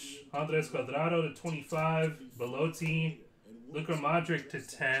Kimmich, Andres Cuadrado to 25, Belotti, Luka Modric to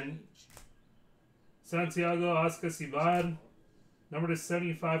 10, Santiago Ascacibad, number to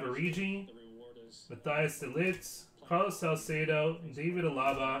 75, Origi, Matthias de Ligt, Carlos Salcedo, David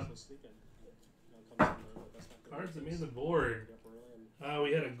Alaba. Cards that made the board.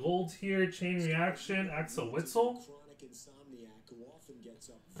 We had a gold here, Chain Reaction, Axel Witsel.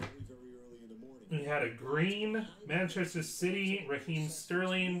 We had a green, Manchester City, Raheem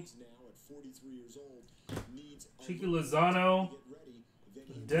Sterling, Chico Lozano,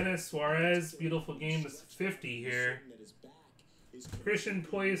 Dennis Suarez, beautiful game, this 50 here. Christian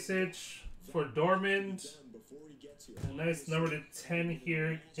Pulisic for Dortmund. A nice number to 10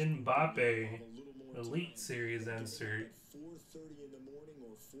 here, Mbappe, Elite Series insert.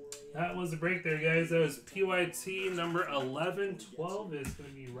 That was a break there, guys. That was PYT number 1112 is going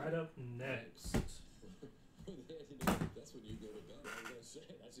to be right up next.